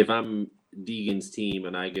if I'm Deegan's team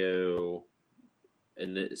and I go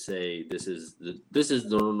and say this is the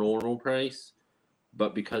normal price,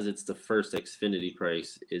 but because it's the first Xfinity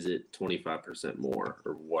price, is it 25% more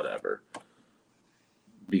or whatever?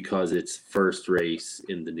 Because it's first race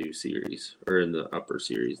in the new series or in the upper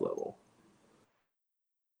series level.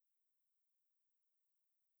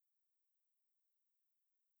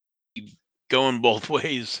 Going both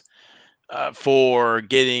ways for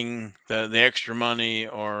getting the extra money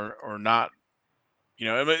or not,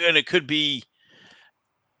 and it could be,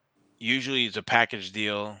 usually it's a package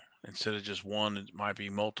deal. Instead of just one, it might be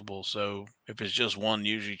multiple. So if it's just one,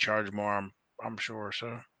 usually charge more, I'm sure.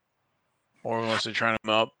 So, or unless they're trying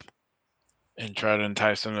them up and try to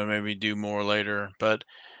entice them to maybe do more later. But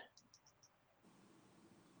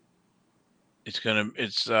it's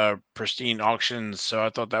Pristine Auctions, so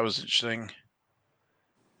I thought that was interesting.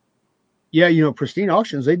 Yeah, Pristine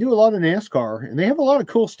Auctions, they do a lot of NASCAR and they have a lot of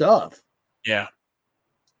cool stuff. Yeah.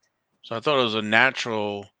 So I thought it was a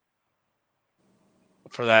natural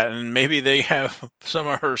for that, and maybe they have some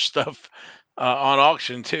of her stuff on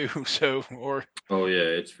auction too. So, oh yeah,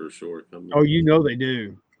 it's for sure coming. Oh, they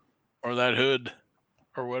do, or that hood,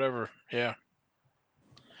 or whatever. Yeah.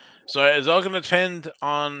 So it's all going to depend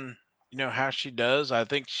on how she does. I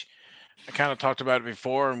think I kind of talked about it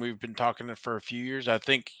before, and we've been talking it for a few years. I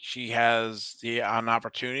think she has an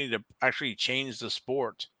opportunity to actually change the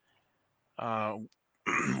sport.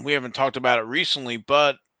 We haven't talked about it recently,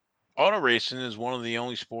 but auto racing is one of the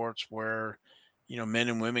only sports where men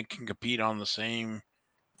and women can compete on the same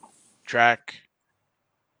track,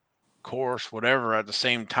 course, whatever, at the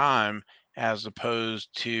same time, as opposed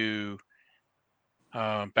to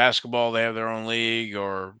basketball. They have their own league,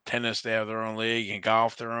 or tennis, they have their own league, and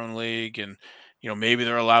golf their own league, and maybe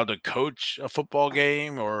they're allowed to coach a football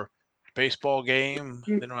game or baseball game.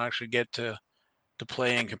 They don't actually get to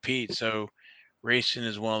play and compete. So racing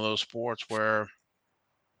is one of those sports where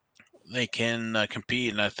they can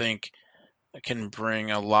compete, and I think it can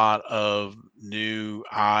bring a lot of new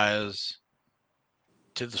eyes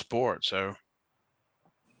to the sport. So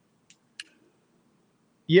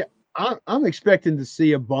yeah, I'm expecting to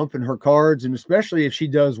see a bump in her cards, and especially if she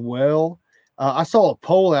does well. I saw a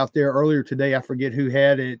poll out there earlier today. I forget who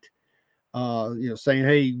had it. Saying,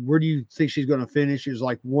 hey, where do you think she's going to finish? It was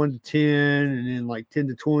like 1 to 10, and then like 10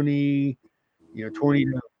 to 20, 20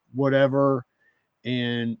 to whatever.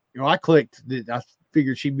 And I clicked that. I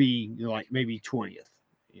figured she'd be like maybe 20th.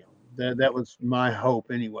 That was my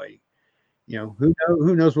hope anyway.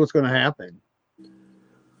 Who knows what's going to happen.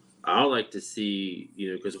 I would like to see,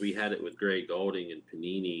 because we had it with Greg Golding and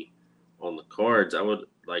Panini on the cards. I would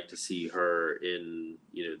like to see her in,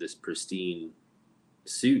 this pristine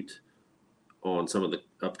suit on some of the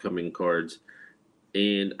upcoming cards.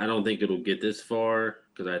 And I don't think it'll get this far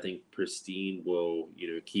because I think Pristine will,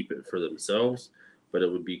 keep it for themselves. But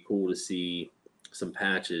it would be cool to see some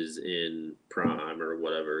patches in Prime or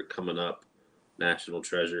whatever coming up, National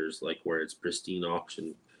Treasures, like where it's Pristine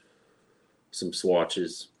Auction, some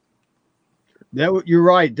swatches. You're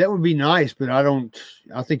right. That would be nice, but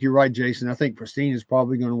I think you're right, Jason. I think Pristine is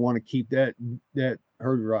probably going to want to keep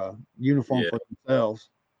her uniform for themselves.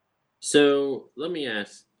 So let me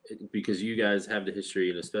ask, because you guys have the history,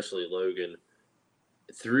 and especially Logan,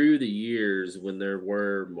 through the years when there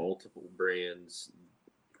were multiple brands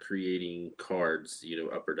creating cards,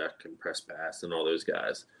 Upper Deck and Press Pass and all those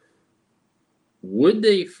guys, would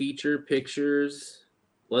they feature pictures?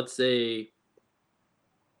 Let's say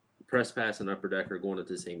Press Pass and Upper Deck are going at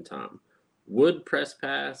the same time. Would Press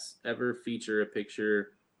Pass ever feature a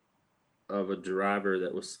picture of a driver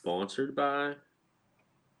that was sponsored by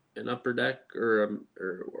an Upper Deck, or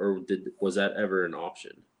was that ever an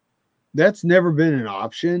option? That's never been an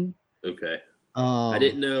option. Okay. I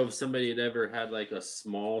didn't know if somebody had ever had like a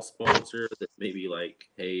small sponsor that maybe like,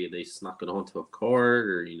 hey, they snuck it onto a card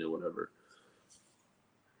or whatever.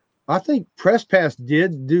 I think Press Pass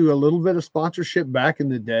did do a little bit of sponsorship back in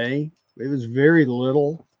the day. It was very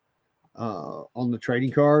little on the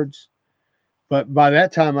trading cards, but by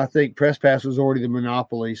that time, I think Press Pass was already the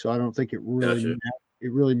monopoly. So I don't think it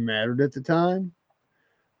really mattered at the time.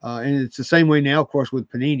 And it's the same way now, of course, with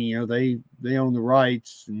Panini. You know, they own the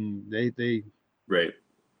rights, and they Right.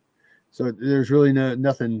 so there's really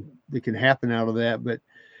nothing that can happen out of that. But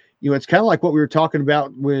you know, it's kind of like what we were talking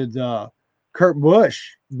about with Kurt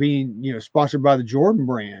Busch being, you know, sponsored by the Jordan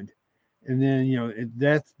brand, and then you know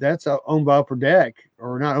that's owned by Upper Deck,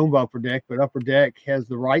 or not owned by Upper Deck, but Upper Deck has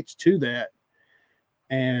the rights to that,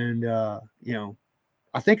 and you know.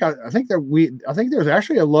 I think there's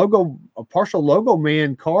actually a partial logo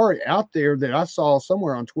man card out there that I saw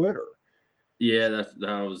somewhere on Twitter. Yeah, that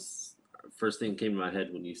was first thing came to my head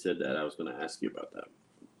when you said that. I was going to ask you about that.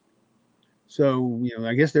 So, you know,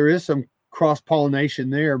 I guess there is some cross pollination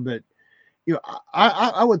there, but you know,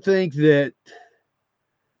 I would think that,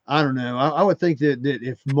 I don't know. I would think that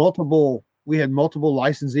if we had multiple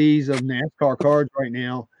licensees of NASCAR cards right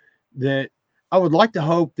now, that I would like to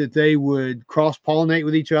hope that they would cross pollinate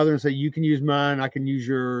with each other and say, you can use mine, I can use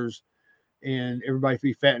yours, and everybody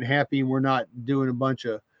be fat and happy. And we're not doing a bunch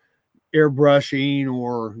of airbrushing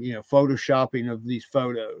or, you know, photoshopping of these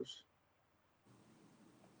photos.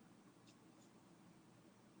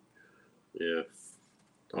 Yeah.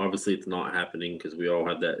 Obviously, it's not happening because we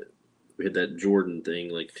had that Jordan thing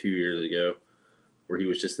like 2 years ago where he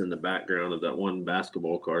was just in the background of that one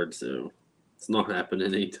basketball card. So it's not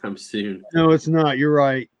happening anytime soon. No, it's not. You're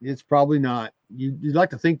right. It's probably not. You'd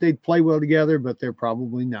like to think they'd play well together, but they're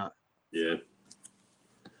probably not. Yeah.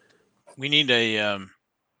 We need a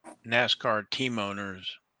NASCAR team owners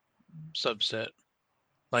subset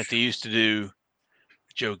like they used to do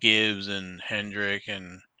Joe Gibbs and Hendrick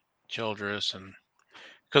and Childress, and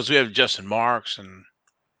because we have Justin Marks and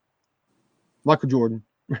Michael Jordan.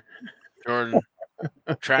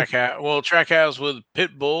 Trackhouse with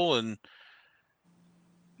Pitbull and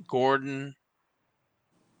Gordon,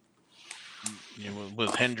 you know,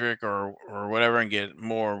 with Hendrick or whatever, and get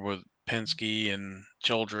more with Penske and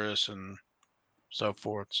Childress and so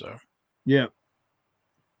forth. So yeah,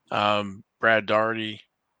 Brad Daugherty.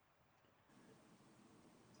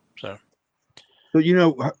 So you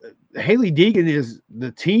know, Haley Deegan is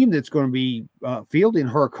the team that's going to be fielding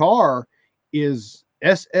her car is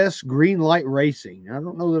SS Greenlight Racing. I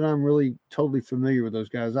don't know that I'm really totally familiar with those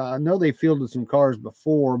guys. I know they fielded some cars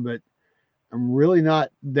before, but I'm really not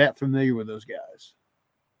that familiar with those guys.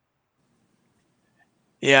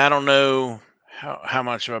 yeah, I don't know how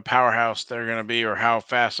much of a powerhouse they're going to be or how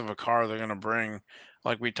fast of a car they're going to bring.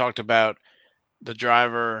 Like we talked about, the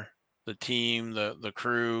driver, the team, the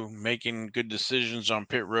crew making good decisions on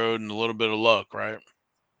pit road and a little bit of luck, right?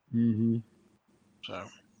 Mm-hmm. So,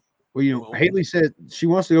 well, you know, Haley said she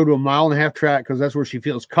wants to go to a 1.5 mile track because that's where she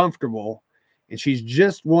feels comfortable, and she's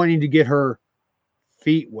just wanting to get her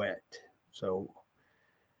feet wet. So,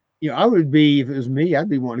 you know, I would be, if it was me, I'd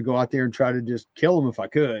be wanting to go out there and try to just kill them if I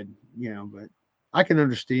could, you know, but I can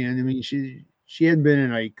understand. I mean, she hadn't been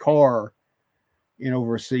in a car in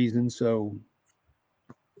over a season, so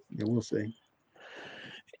yeah, we'll see.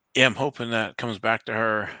 yeah, I'm hoping that comes back to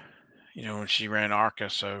her, you know, when she ran ARCA.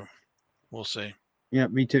 So we'll see. Yeah,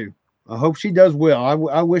 me too. I hope she does well.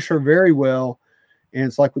 I wish her very well. And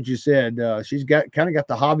it's like what you said. She's got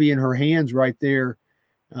the hobby in her hands right there.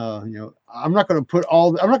 You know, I'm not going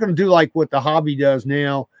to do like what the hobby does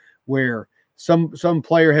now, where some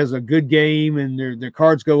player has a good game and their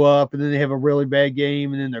cards go up, and then they have a really bad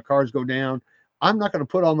game and then their cards go down. I'm not going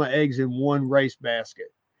to put all my eggs in one race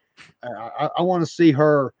basket. I want to see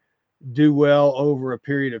her do well over a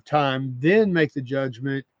period of time, then make the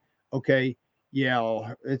judgment. Okay,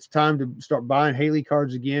 yeah, it's time to start buying Haley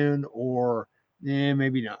cards again, or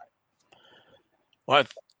maybe not. Well,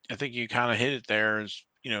 I think you kind of hit it there. Is,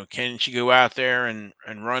 you know, can she go out there and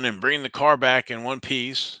run and bring the car back in one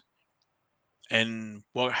piece? And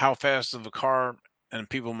how fast of a car? And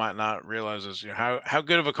people might not realize this. You know, how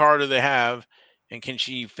good of a car do they have, and can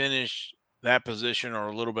she finish that position or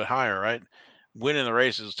a little bit higher? Right, winning the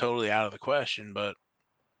race is totally out of the question, but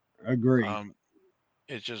Agree.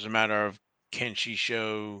 it's just a matter of, can she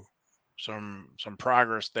show some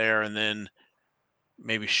progress there, and then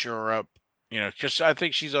maybe shore up, you know, because I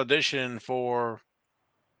think she's auditioning for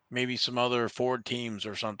maybe some other Ford teams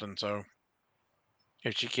or something. So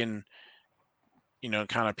if she can, you know,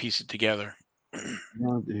 kind of piece it together.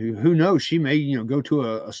 Who knows? She may, you know, go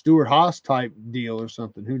to a Stuart Haas type deal or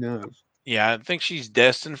something. Who knows? Yeah, I think she's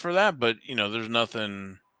destined for that, but you know, there's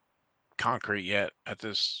nothing concrete yet at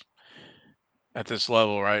this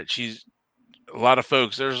level, right? She's a lot of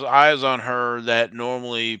folks. There's eyes on her that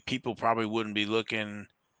normally people probably wouldn't be looking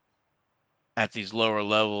at these lower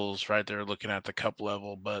levels, right? They're looking at the cup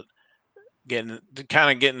level, but getting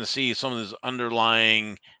to see some of this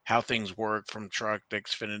underlying how things work from truck to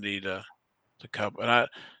Xfinity to the Cup. And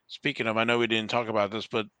speaking of, I know we didn't talk about this,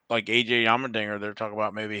 but like AJ Allmendinger, they're talking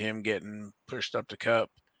about maybe him getting pushed up to Cup.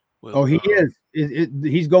 With, Oh, he is.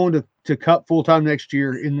 He's going to Cup full time next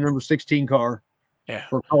year in the number 16 car. Yeah.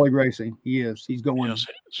 For Kaulig Racing, he is. He's going.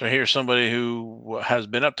 So here's somebody who has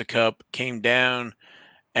been up to Cup, came down,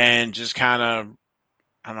 and just kind of,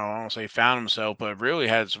 I don't want to say found himself, but really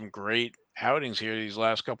had some great outings here these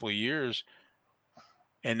last couple of years,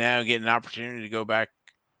 and now getting an opportunity to go back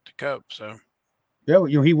to Cup. So, yeah,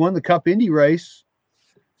 he won the Cup Indy race,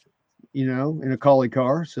 in a Kaulig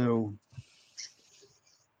car. So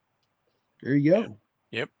there you go.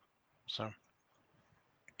 Yep. So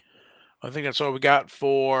I think that's all we got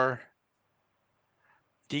for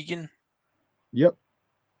Deacon. Yep.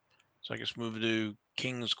 So I guess move to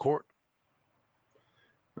King's Court.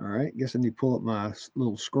 All right. Guess I need to pull up my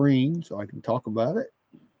little screen so I can talk about it.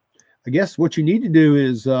 I guess what you need to do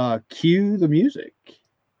is cue the music.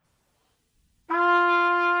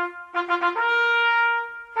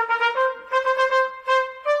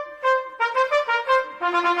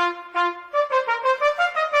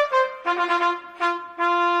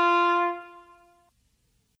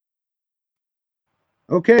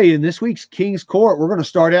 Okay, in this week's King's Court, we're going to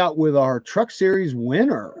start out with our Truck Series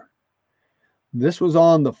winner. This was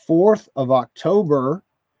on the 4th of October.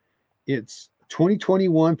 It's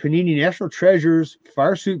 2021 Panini National Treasures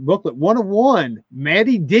Fire Suit Booklet 101,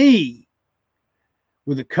 Matty D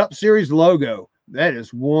with the Cup Series logo. That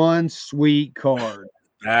is one sweet card.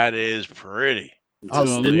 That is pretty. I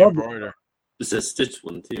love it. It's a stitched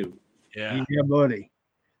one too. Yeah, buddy.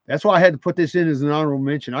 That's why I had to put this in as an honorable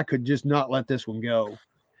mention. I could just not let this one go.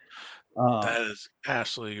 That is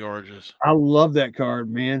absolutely gorgeous. I love that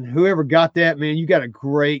card, man. Whoever got that, man, you got a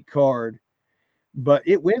great card. But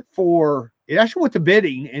it actually went to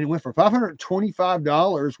bidding, and it went for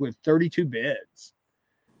 $525 with 32 bids.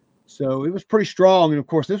 So it was pretty strong. And of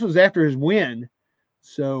course, this was after his win.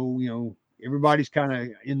 So, everybody's kind of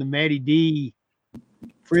in the Matty D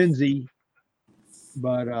frenzy.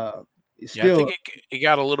 But still, I think it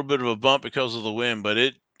got a little bit of a bump because of the win, but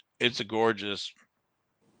it's a gorgeous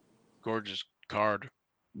card.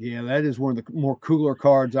 Yeah, that is one of the more cooler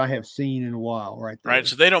cards I have seen in a while, right there. Right,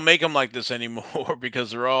 so they don't make them like this anymore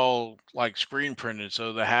because they're all like screen printed,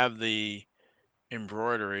 so they have the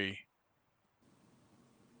embroidery.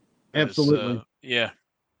 Absolutely. Yeah.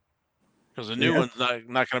 Because the new one's not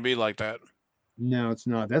going to be like that. No, it's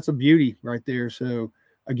not. That's a beauty right there. So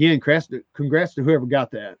again, congrats to whoever got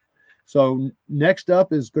that. So next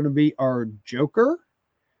up is going to be our Joker.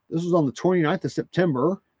 This was on the 29th of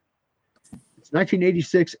September. It's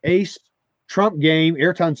 1986 Ace Trump game,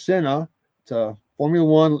 Ayrton Senna. It's a Formula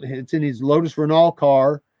One. It's in his Lotus Renault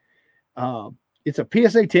car. It's a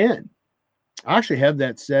PSA 10. I actually have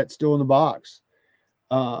that set still in the box.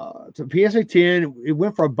 It's a PSA 10. It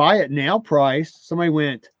went for a buy it now price. Somebody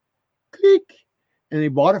went click, and they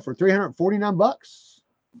bought it for $349. As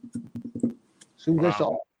soon as they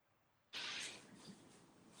saw it.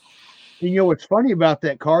 And what's funny about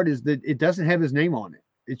that card is that it doesn't have his name on it.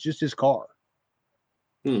 It's just his car.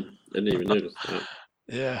 I didn't even notice that.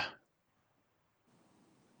 Yeah.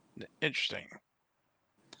 Interesting.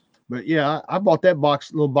 But yeah, I bought that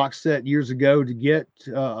little box set years ago to get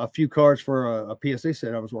a few cards for a PSA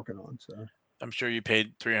set I was working on. So I'm sure you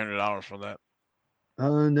paid $300 for that.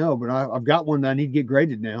 No, but I've got one that I need to get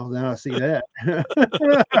graded now. Then I see that.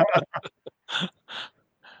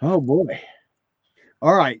 Oh boy.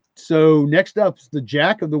 All right. So next up is the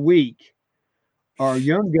Jack of the Week. Our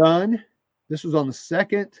Young Gun. This was on the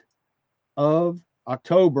 2nd of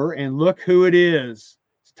October. And look who it is.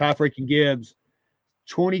 It's Ty freaking Gibbs.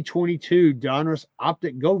 2022 Donruss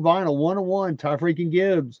Optic Gold Vinyl 101 Ty freaking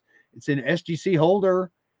Gibbs. It's an SGC holder.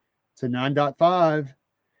 It's a 9.5.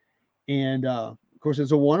 And of course,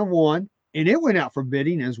 it's a 101. And it went out for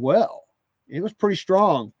bidding as well. It was pretty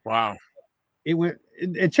strong. Wow. It went,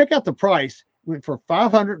 and check out the price. It went for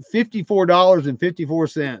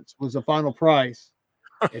 $554.54 was the final price.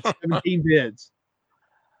 It's 17 bids.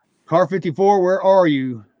 Car 54, where are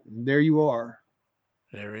you? There you are.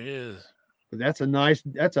 There he is. But that's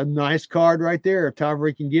a nice card right there of Ty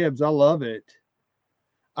freaking Gibbs. I love it.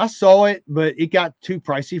 I saw it, but it got too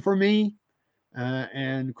pricey for me.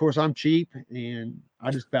 And of course I'm cheap and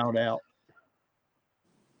I just bowed out.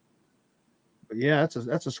 But yeah,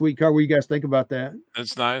 that's a sweet card. What do you guys think about that?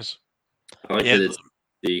 That's nice. I like that it's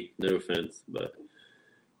no offense, but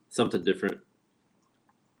something different.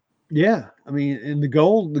 Yeah. I mean, and the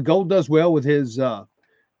gold does well with his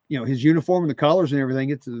his uniform and the colors and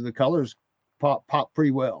everything. It's the colors pop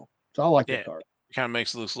pretty well. So I like that card. It kind of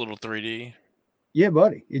makes it look a little 3D. Yeah,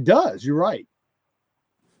 buddy. It does. You're right.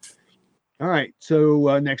 All right.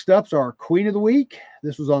 So next up's our Queen of the Week.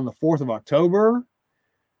 This was on the 4th of October,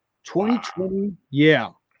 2020. Wow. Yeah,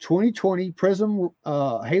 2020 Prism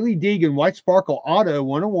Haley Deegan White Sparkle Auto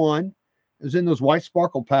 101. It was in those white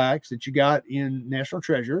sparkle packs that you got in National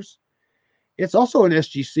Treasures. It's also an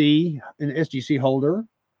SGC holder,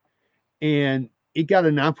 and it got a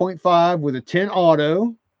 9.5 with a 10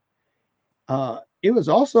 auto. It was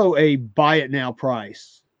also a buy it now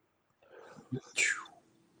price.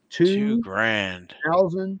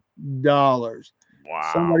 $2,000. Wow.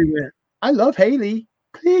 Somebody went, I love Haley.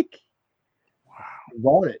 Click. Wow.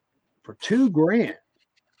 Bought it for $2,000.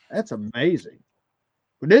 That's amazing.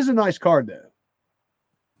 But it is a nice card though.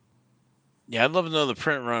 Yeah, I'd love to know the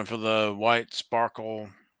print run for the white sparkle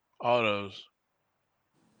autos.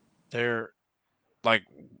 They're like,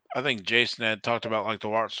 I think Jason had talked about like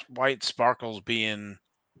the white sparkles being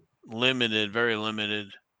limited, very limited.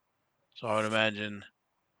 So I would imagine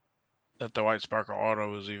that the white sparkle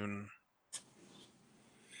auto is even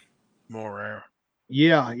more rare.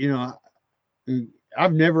 Yeah,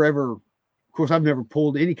 I've never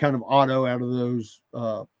pulled any kind of auto out of those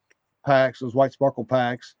packs, those white sparkle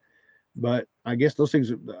packs. But I guess those things,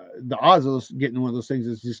 the odds of us getting one of those things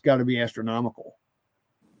is just got to be astronomical.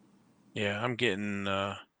 Yeah, I'm getting.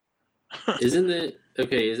 Isn't it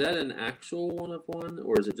okay? Is that an actual 1-of-1,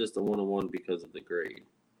 or is it just a 1-of-1 because of the grade?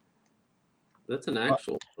 That's an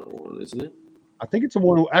actual 1-of-1, isn't it? I think it's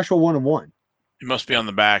actual 1-of-1. It must be on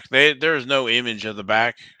the back. There's no image of the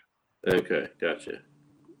back. Okay, gotcha.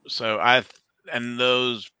 So and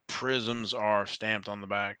those prisms are stamped on the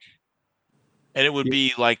back, and it would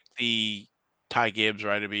be like the Ty Gibbs,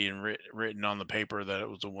 right? It'd be written on the paper that it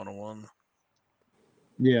was a 1-of-1.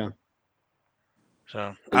 Yeah.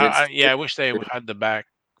 So I wish they had the back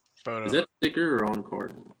photo. Is that sticker or on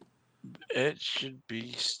card? It should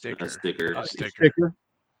be sticker. A sticker. Sticker.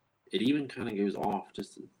 It even kind of goes off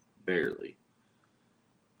just barely.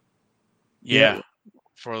 Yeah.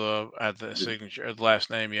 For the signature, at the last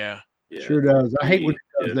name, yeah. Sure does. I hate when it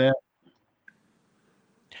does that.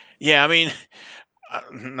 Yeah, I mean,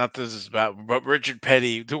 not this is about, but Richard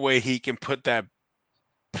Petty, the way he can put that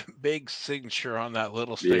big signature on that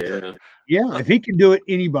little sticker. Yeah, if he can do it,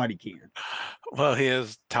 anybody can. Well, he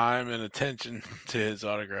has time and attention to his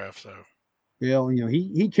autograph, so. Yeah,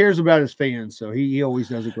 he cares about his fans, so he always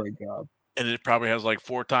does a great job. And it probably has like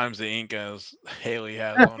 4 times the ink as Haley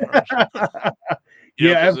has on hers.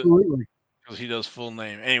 Absolutely. Because he does full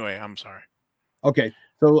name. Anyway, I'm sorry. Okay,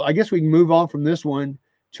 so I guess we can move on from this one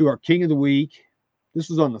to our King of the Week. This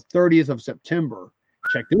was on the 30th of September.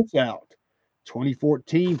 Check this out.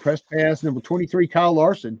 2014 Press Pass number 23, Kyle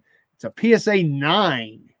Larson. It's a PSA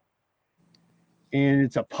 9. And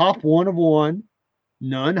it's a pop 1-of-1,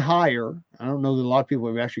 none higher. I don't know that a lot of people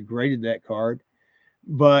have actually graded that card.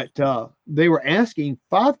 But they were asking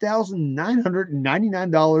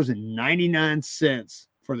 $5,999.99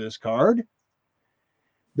 for this card.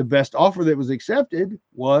 The best offer that was accepted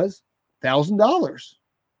was $1,000.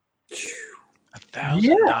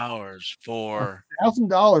 $1,000 for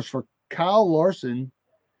 $1,000 for Kyle Larson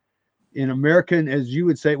in American, as you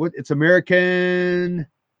would say, it's American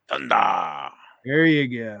Thunder. There you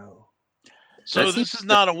go. So this is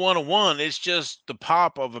not a 1-of-1. It's just the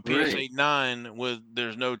pop of a PSA 9 with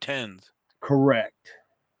there's no 10s. Correct.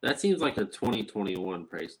 That seems like a 2021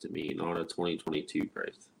 price to me, not a 2022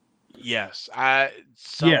 price. Yes,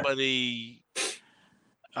 somebody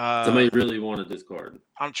really wanted this card.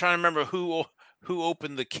 I'm trying to remember who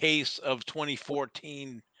opened the case of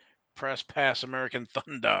 2014 Press Pass American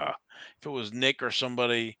Thunder. If it was Nick or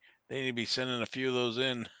somebody, they need to be sending a few of those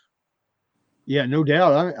in. Yeah, no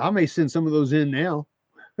doubt. I may send some of those in now.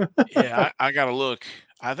 Yeah, I got to look.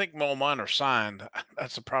 I think all mine are signed.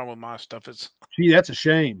 That's the problem with my stuff. Gee, that's a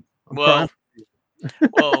shame. Well,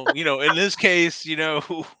 in this case,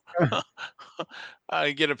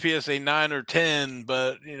 I get a PSA 9 or 10,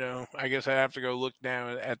 but I guess I have to go look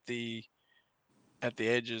down at the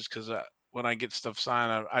edges because when I get stuff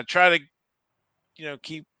signed, I try to,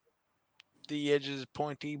 keep the edges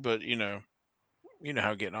pointy, but you know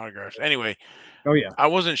how getting autographs. Anyway, oh yeah, I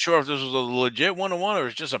wasn't sure if this was a legit 1-of-1 or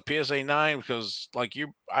it's just a PSA 9 because I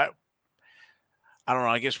don't know.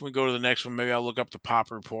 I guess when we go to the next one, maybe I'll look up the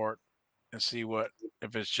pop report and see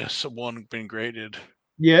if it's just one been graded.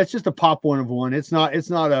 Yeah, it's just a pop 1-of-1. It's not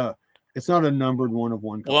a numbered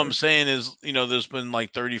 1-of-1 card. What I'm saying is, there's been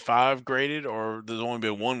like 35 graded, or there's only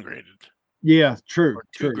been 1 graded. Yeah, true. Or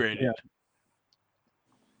 2 graded. Yeah.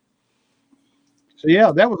 So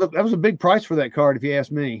yeah, that was a big price for that card, if you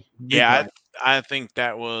ask me. Yeah, I think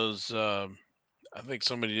that was. I think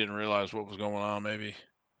somebody didn't realize what was going on. Maybe.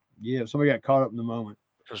 Yeah, somebody got caught up in the moment.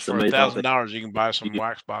 Because for Somebody thought that- $1,000, you can buy some you-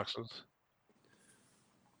 wax boxes.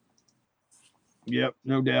 Yep,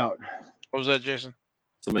 no doubt. What was that, Jason?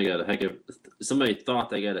 Somebody thought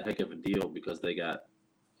they got a heck of a deal because they got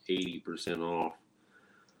 80% off.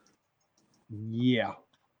 Yeah.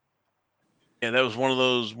 Yeah, that was one of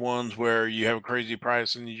those ones where you have a crazy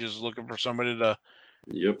price and you're just looking for somebody to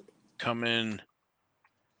Yep. come in,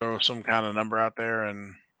 throw some kind of number out there,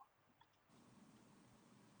 and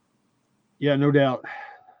Yeah, no doubt.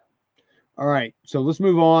 All right, so let's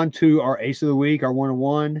move on to our ace of the week, our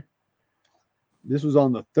 101. This was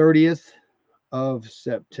on the 30th of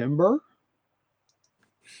September.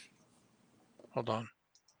 hold on.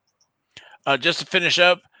 Just to finish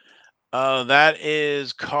up, that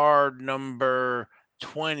is card number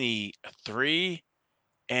 23,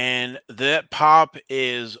 and that pop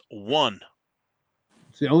is 1.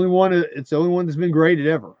 It's the only one. It's the only one that's been graded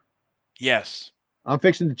ever. Yes. I'm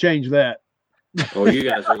fixing to change that. Oh, you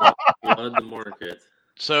guys are going to flood the market.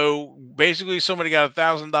 So basically, somebody got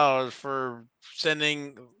 $1,000 for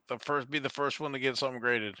sending be the first one to get something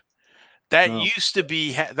graded. That Oh. used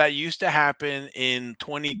to happen in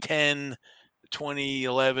 2010,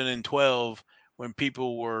 2011, and 12 when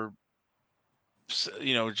people were,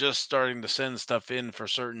 just starting to send stuff in for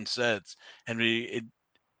certain sets, and the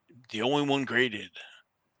only one graded.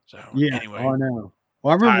 So Yeah. anyway, Oh, I know.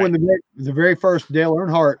 Well, I remember when the very first Dale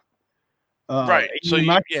Earnhardt right. So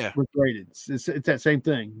yeah, was graded. It's that same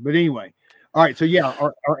thing. But anyway, all right. So yeah,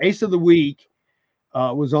 our ace of the week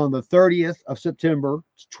was on the 30th of September,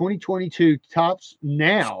 2022. Tops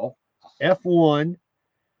Now F1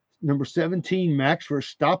 number 17 Max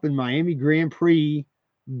Verstappen Miami Grand Prix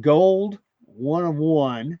Gold 1 of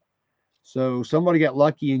 1. So somebody got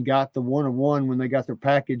lucky and got the 1 of 1 when they got their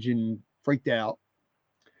package and freaked out.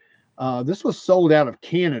 This was sold out of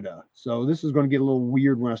Canada, so this is going to get a little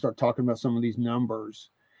weird when I start talking about some of these numbers.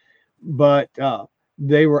 But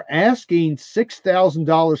they were asking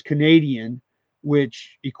 $6,000 Canadian,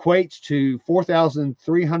 which equates to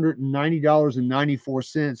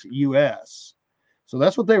 $4,390.94 US. So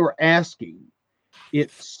that's what they were asking. It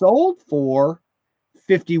sold for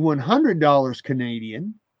 $5,100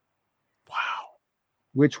 Canadian. wow,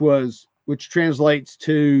 which translates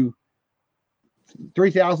to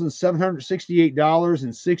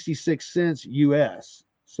 $3,768.66 US.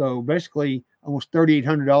 So basically almost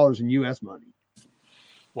 $3,800 in US money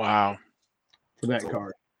wow. for that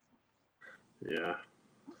card. Yeah.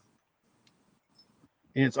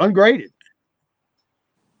 And it's ungraded.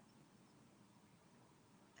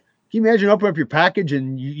 Can you imagine opening up your package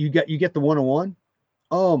and you get the 101?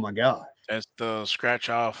 Oh my God. That's the scratch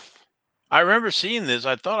off. I remember seeing this.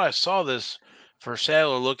 I thought I saw this for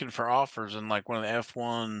sale or looking for offers in like one of the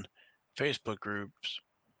F1 Facebook groups.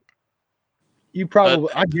 You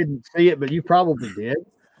probably, I didn't see it, but you probably did.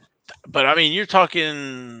 But I mean, you're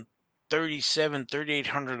talking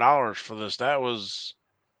 $3,800 for this. That was,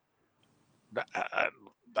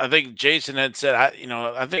 I think Jason had said, I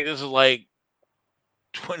think this is like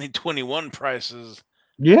 2021 prices.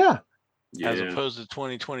 Yeah. As opposed to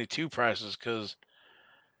 2022 prices, because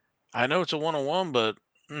I know it's a 101, but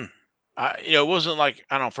it wasn't like,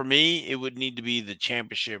 I don't know. For me, it would need to be the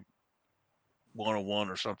championship 101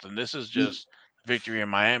 or something. This is just victory in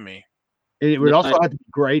Miami. And it would also have to be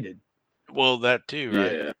graded. Well, that too,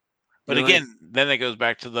 right? Yeah. But again, then it goes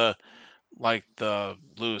back to the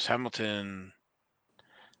Lewis Hamilton,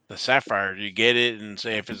 the Sapphire. You get it and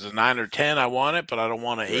say if it's a 9 or 10, I want it, but I don't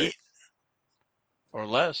want an 8 or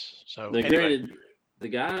less. So Now, anyway. granted, the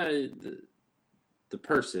guy, the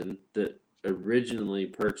person that originally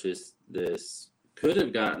purchased this could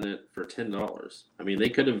have gotten it for $10. I mean, they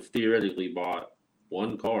could have theoretically bought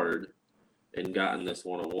one card and gotten this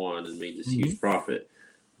 101 and made this huge profit.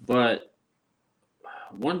 But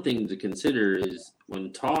one thing to consider is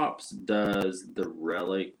when Topps does the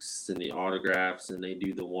relics and the autographs and they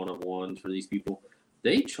do the 101s for these people,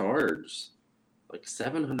 they charge like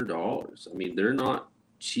 $700. I mean, they're not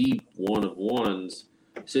cheap 1-of-1s.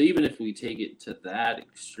 So even if we take it to that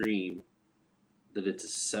extreme, that it's a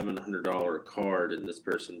 $700 card and this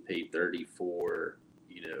person paid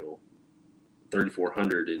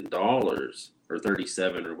 $3,400 in dollars or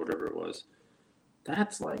 37 or whatever it was,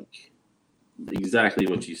 that's like exactly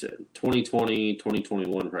what you said. 2020,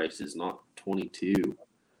 2021 prices, not 22.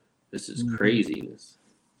 This is craziness.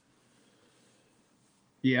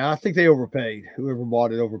 Yeah, I think they overpaid. Whoever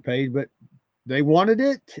bought it overpaid, but they wanted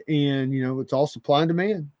it, and it's all supply and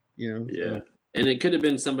demand. Yeah, so. And it could have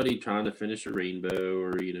been somebody trying to finish a rainbow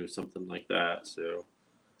or something like that. So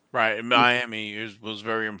right, in Miami was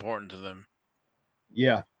very important to them.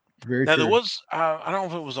 Yeah, Very Now true. there was I don't know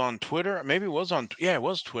if it was on Twitter, maybe it was on it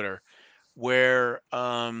was Twitter, where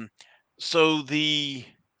so the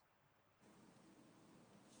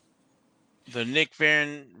Nick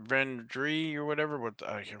Van Dree or whatever, what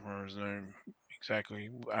I can't remember his name exactly.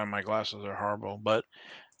 My glasses are horrible, but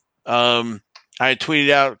I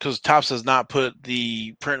tweeted out because Topps has not put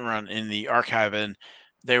the print run in the archive, and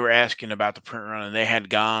they were asking about the print run, and they had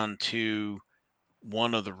gone to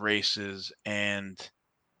one of the races, and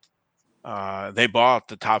they bought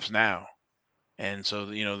the Topps Now, and so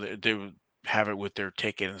they would have it with their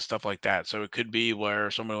ticket and stuff like that. So it could be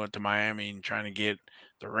where somebody went to Miami and trying to get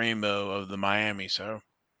the rainbow of the Miami. So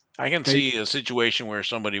I can Hey. see a situation where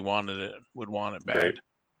somebody would want it bad. Right.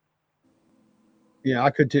 Yeah, I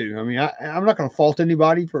could too. I mean, I'm not going to fault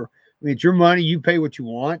anybody for. I mean, it's your money. You pay what you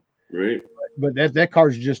want. Right. But that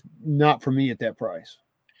card's just not for me at that price.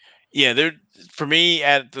 Yeah, there for me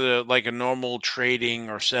at the like a normal trading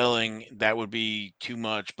or selling, that would be too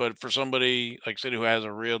much. But for somebody like I said who has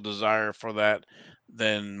a real desire for that,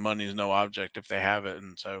 then money's no object if they have it,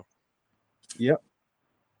 and so Yep,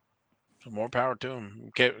 more power to them.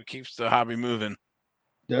 Keeps the hobby moving.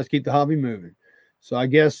 does keep the hobby moving. So I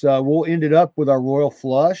guess we'll end it up with our Royal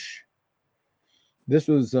Flush. This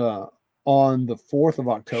was on the 4th of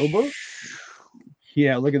October.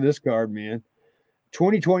 Yeah, look at this card, man.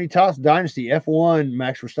 2020 Topps Dynasty F1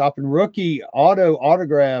 Max Verstappen rookie auto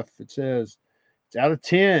autograph. It says it's out of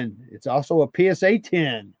 10. It's also a PSA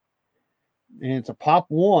 10, and it's a pop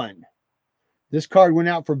 1. This card went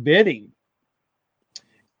out for bidding,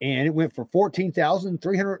 and it went for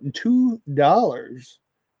 $14,302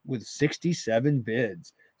 with 67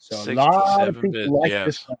 bids. So a lot of people bids, like yes.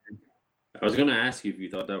 this card. I was going to ask you if you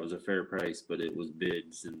thought that was a fair price, but it was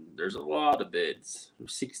bids, and there's a lot of bids.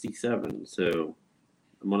 67, so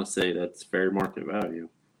I'm going to say that's fair market value.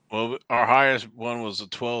 Well, our highest one was a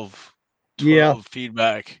 12 Yeah.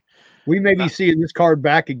 feedback. We may be seeing this card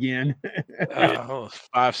back again.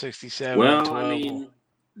 567. Well, 12. I mean,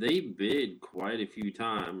 they bid quite a few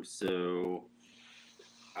times, so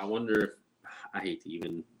I wonder if I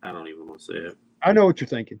don't even want to say it. I know what you're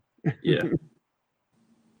thinking. Yeah.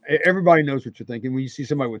 Everybody knows what you're thinking when you see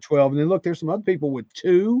somebody with 12, and then look, there's some other people with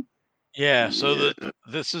 2. Yeah, so it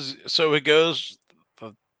goes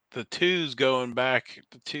the 2s going back,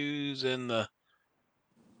 the 2s and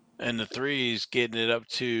the 3s getting it up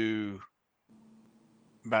to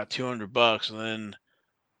about $200, and then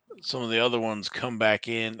some of the other ones come back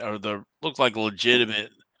in, or look like legitimate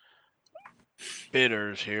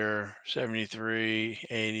bidders here, 73,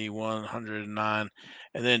 80, 109,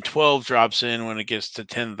 and then 12 drops in when it gets to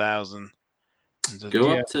 10,000.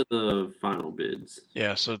 Go up to the final bids.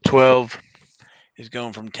 Yeah, so 12 is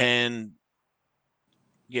going from 10,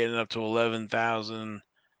 getting up to 11,000.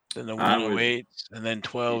 Then the 108, and then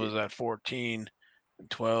 12 is at 14 and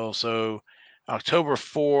 12. So October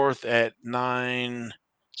 4th at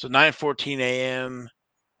 9:14 a.m.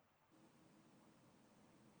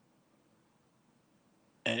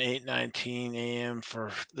 and 8:19 a.m.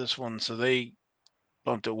 for this one. So they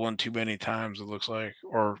bumped it one too many times, it looks like,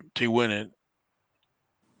 or to win it.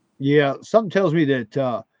 Yeah, something tells me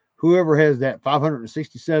that whoever has that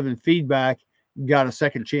 567 feedback got a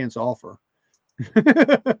second chance offer.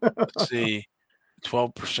 Let's see,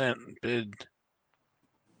 12% bid,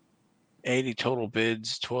 80 total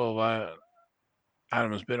bids, 12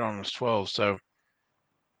 items bid on was 12. So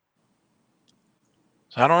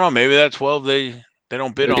I don't know. Maybe that 12 they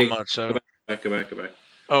don't bid on much. So go back.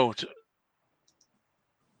 Oh.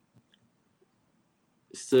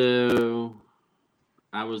 So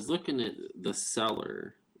I was looking at the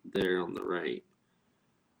seller there on the right.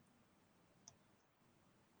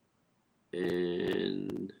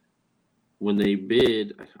 And when they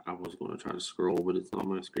bid, I was going to try to scroll, but it's not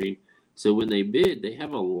on my screen. So when they bid, they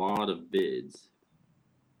have a lot of bids,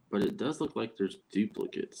 but it does look like there's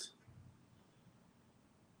duplicates.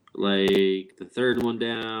 Like the third one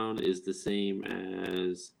down is the same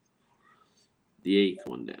as the eighth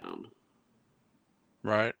one down.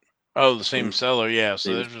 Right. Oh, the same seller. Yeah.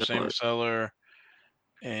 So there's the seller. same seller.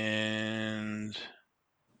 And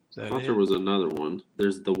I thought there was another one.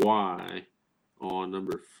 There's the Y on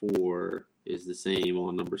number 4 is the same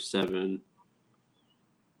on number 7.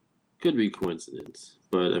 Could be coincidence,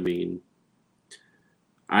 but I mean,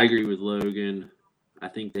 I agree with Logan. I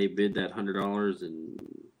think they bid that $100 and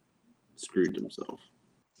screwed themselves.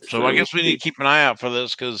 So I guess we need to keep an eye out for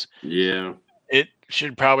this because it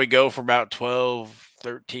should probably go for about 12,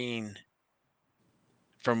 13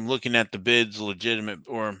 from looking at the bids legitimate,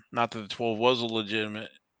 or not that the 12 was a legitimate,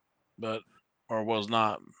 but or was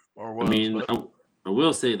not, or was. I mean, I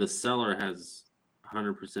will say the seller has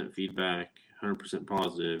 100% feedback, 100%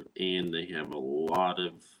 positive, and they have a lot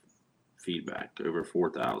of feedback, over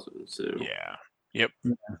 4,000. So Yeah. Yep.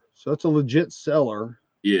 So it's a legit seller.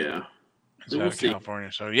 yeah. It's So out we'll of see.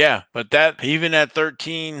 California. So yeah, but that even at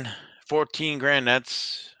 13, 14 grand,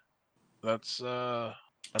 that's a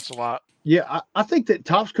lot. Yeah, I think that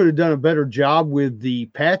Topps could have done a better job with the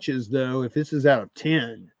patches though. If this is out of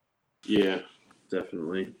 10, Yeah,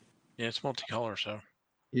 definitely. Yeah, it's multicolor, so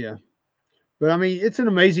yeah. But I mean, it's an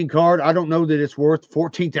amazing card. I don't know that it's worth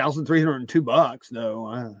 $14,302 though.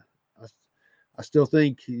 I still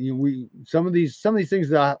think some of these things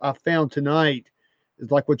that I found tonight is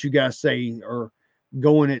like what you guys say are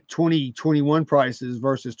going at 2021 prices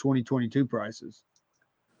versus 2022 prices.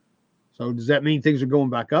 So does that mean things are going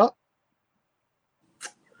back up?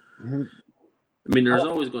 I mean, there's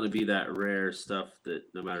always going to be that rare stuff that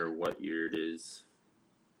no matter what year it is,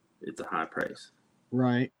 it's a high price.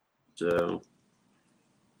 Right. So,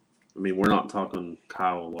 I mean, we're not talking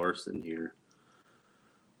Kyle Larson here.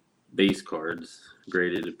 Base cards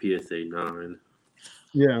graded a PSA 9.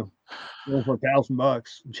 Yeah. Going for $1,000.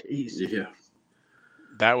 Jeez. Yeah.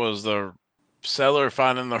 that was the seller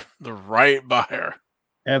finding the right buyer.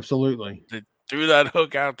 Absolutely. They threw that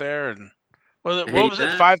hook out there, and what Hey, was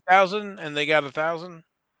it? 5,000, and they got 1,000.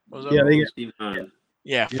 Was that Yeah, what they it was? 69.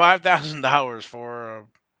 Yeah, $5,000 for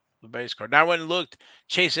the base card. Now, I went and looked.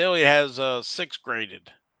 Chase Elliott has 6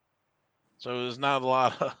 graded, so there's not a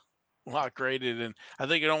lot graded, and I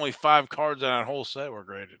think only 5 cards in that whole set were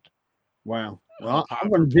graded. Wow. on the Well, pop I'm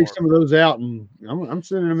going to dig report. some of those out, and I'm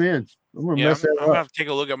sending them in. I'm going to Yeah, mess I'm that gonna up. have to take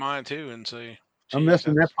a look at mine too and see. I'm Geez,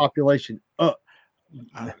 messing that that's- population up.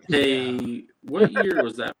 yeah, Hey, what year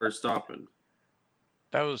was that first stopping?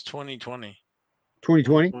 that was 2020.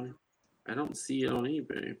 2020? I don't see it on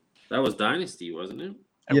eBay. That was Dynasty, wasn't it?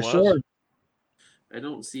 It Yes, was. sir. I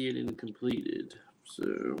don't see it in completed.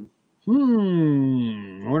 So I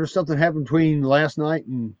wonder if something happened between last night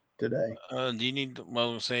and today. Do you need?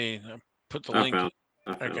 Well, say put the I link. found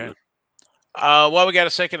Okay. it. While we got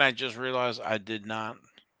a second, I just realized I did not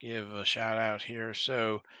give a shout out here,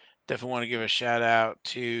 so definitely want to give a shout out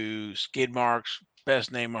to Skid Marks,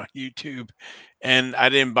 best name on YouTube, and I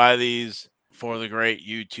didn't buy these for the great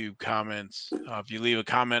YouTube comments. If you leave a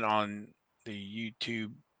comment on the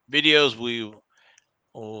YouTube videos, we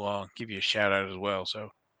will give you a shout out as well. So,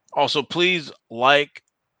 also please like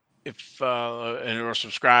if and or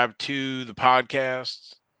subscribe to the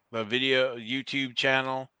podcast, the video YouTube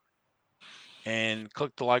channel, and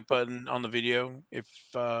click the like button on the video if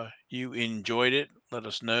you enjoyed it. Let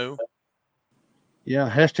us know. Yeah,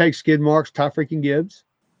 hashtag skid marks, Ty freaking Gibbs.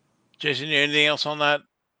 Jason, anything else on that?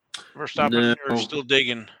 We're stopping No. or still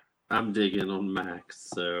digging? I'm digging on Max,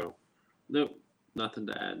 so nope, nothing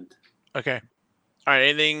to add. Okay. All right.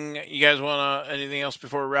 Anything you guys want to? Anything else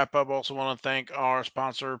before we wrap up? Also want to thank our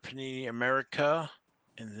sponsor, Panini America.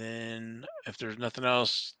 And then, if there's nothing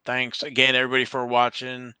else, thanks again, everybody, for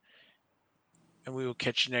watching. And we will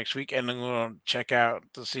catch you next week. And I'm going to check out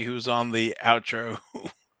to see who's on the outro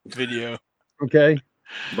video. Okay.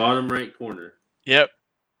 Bottom right corner. Yep.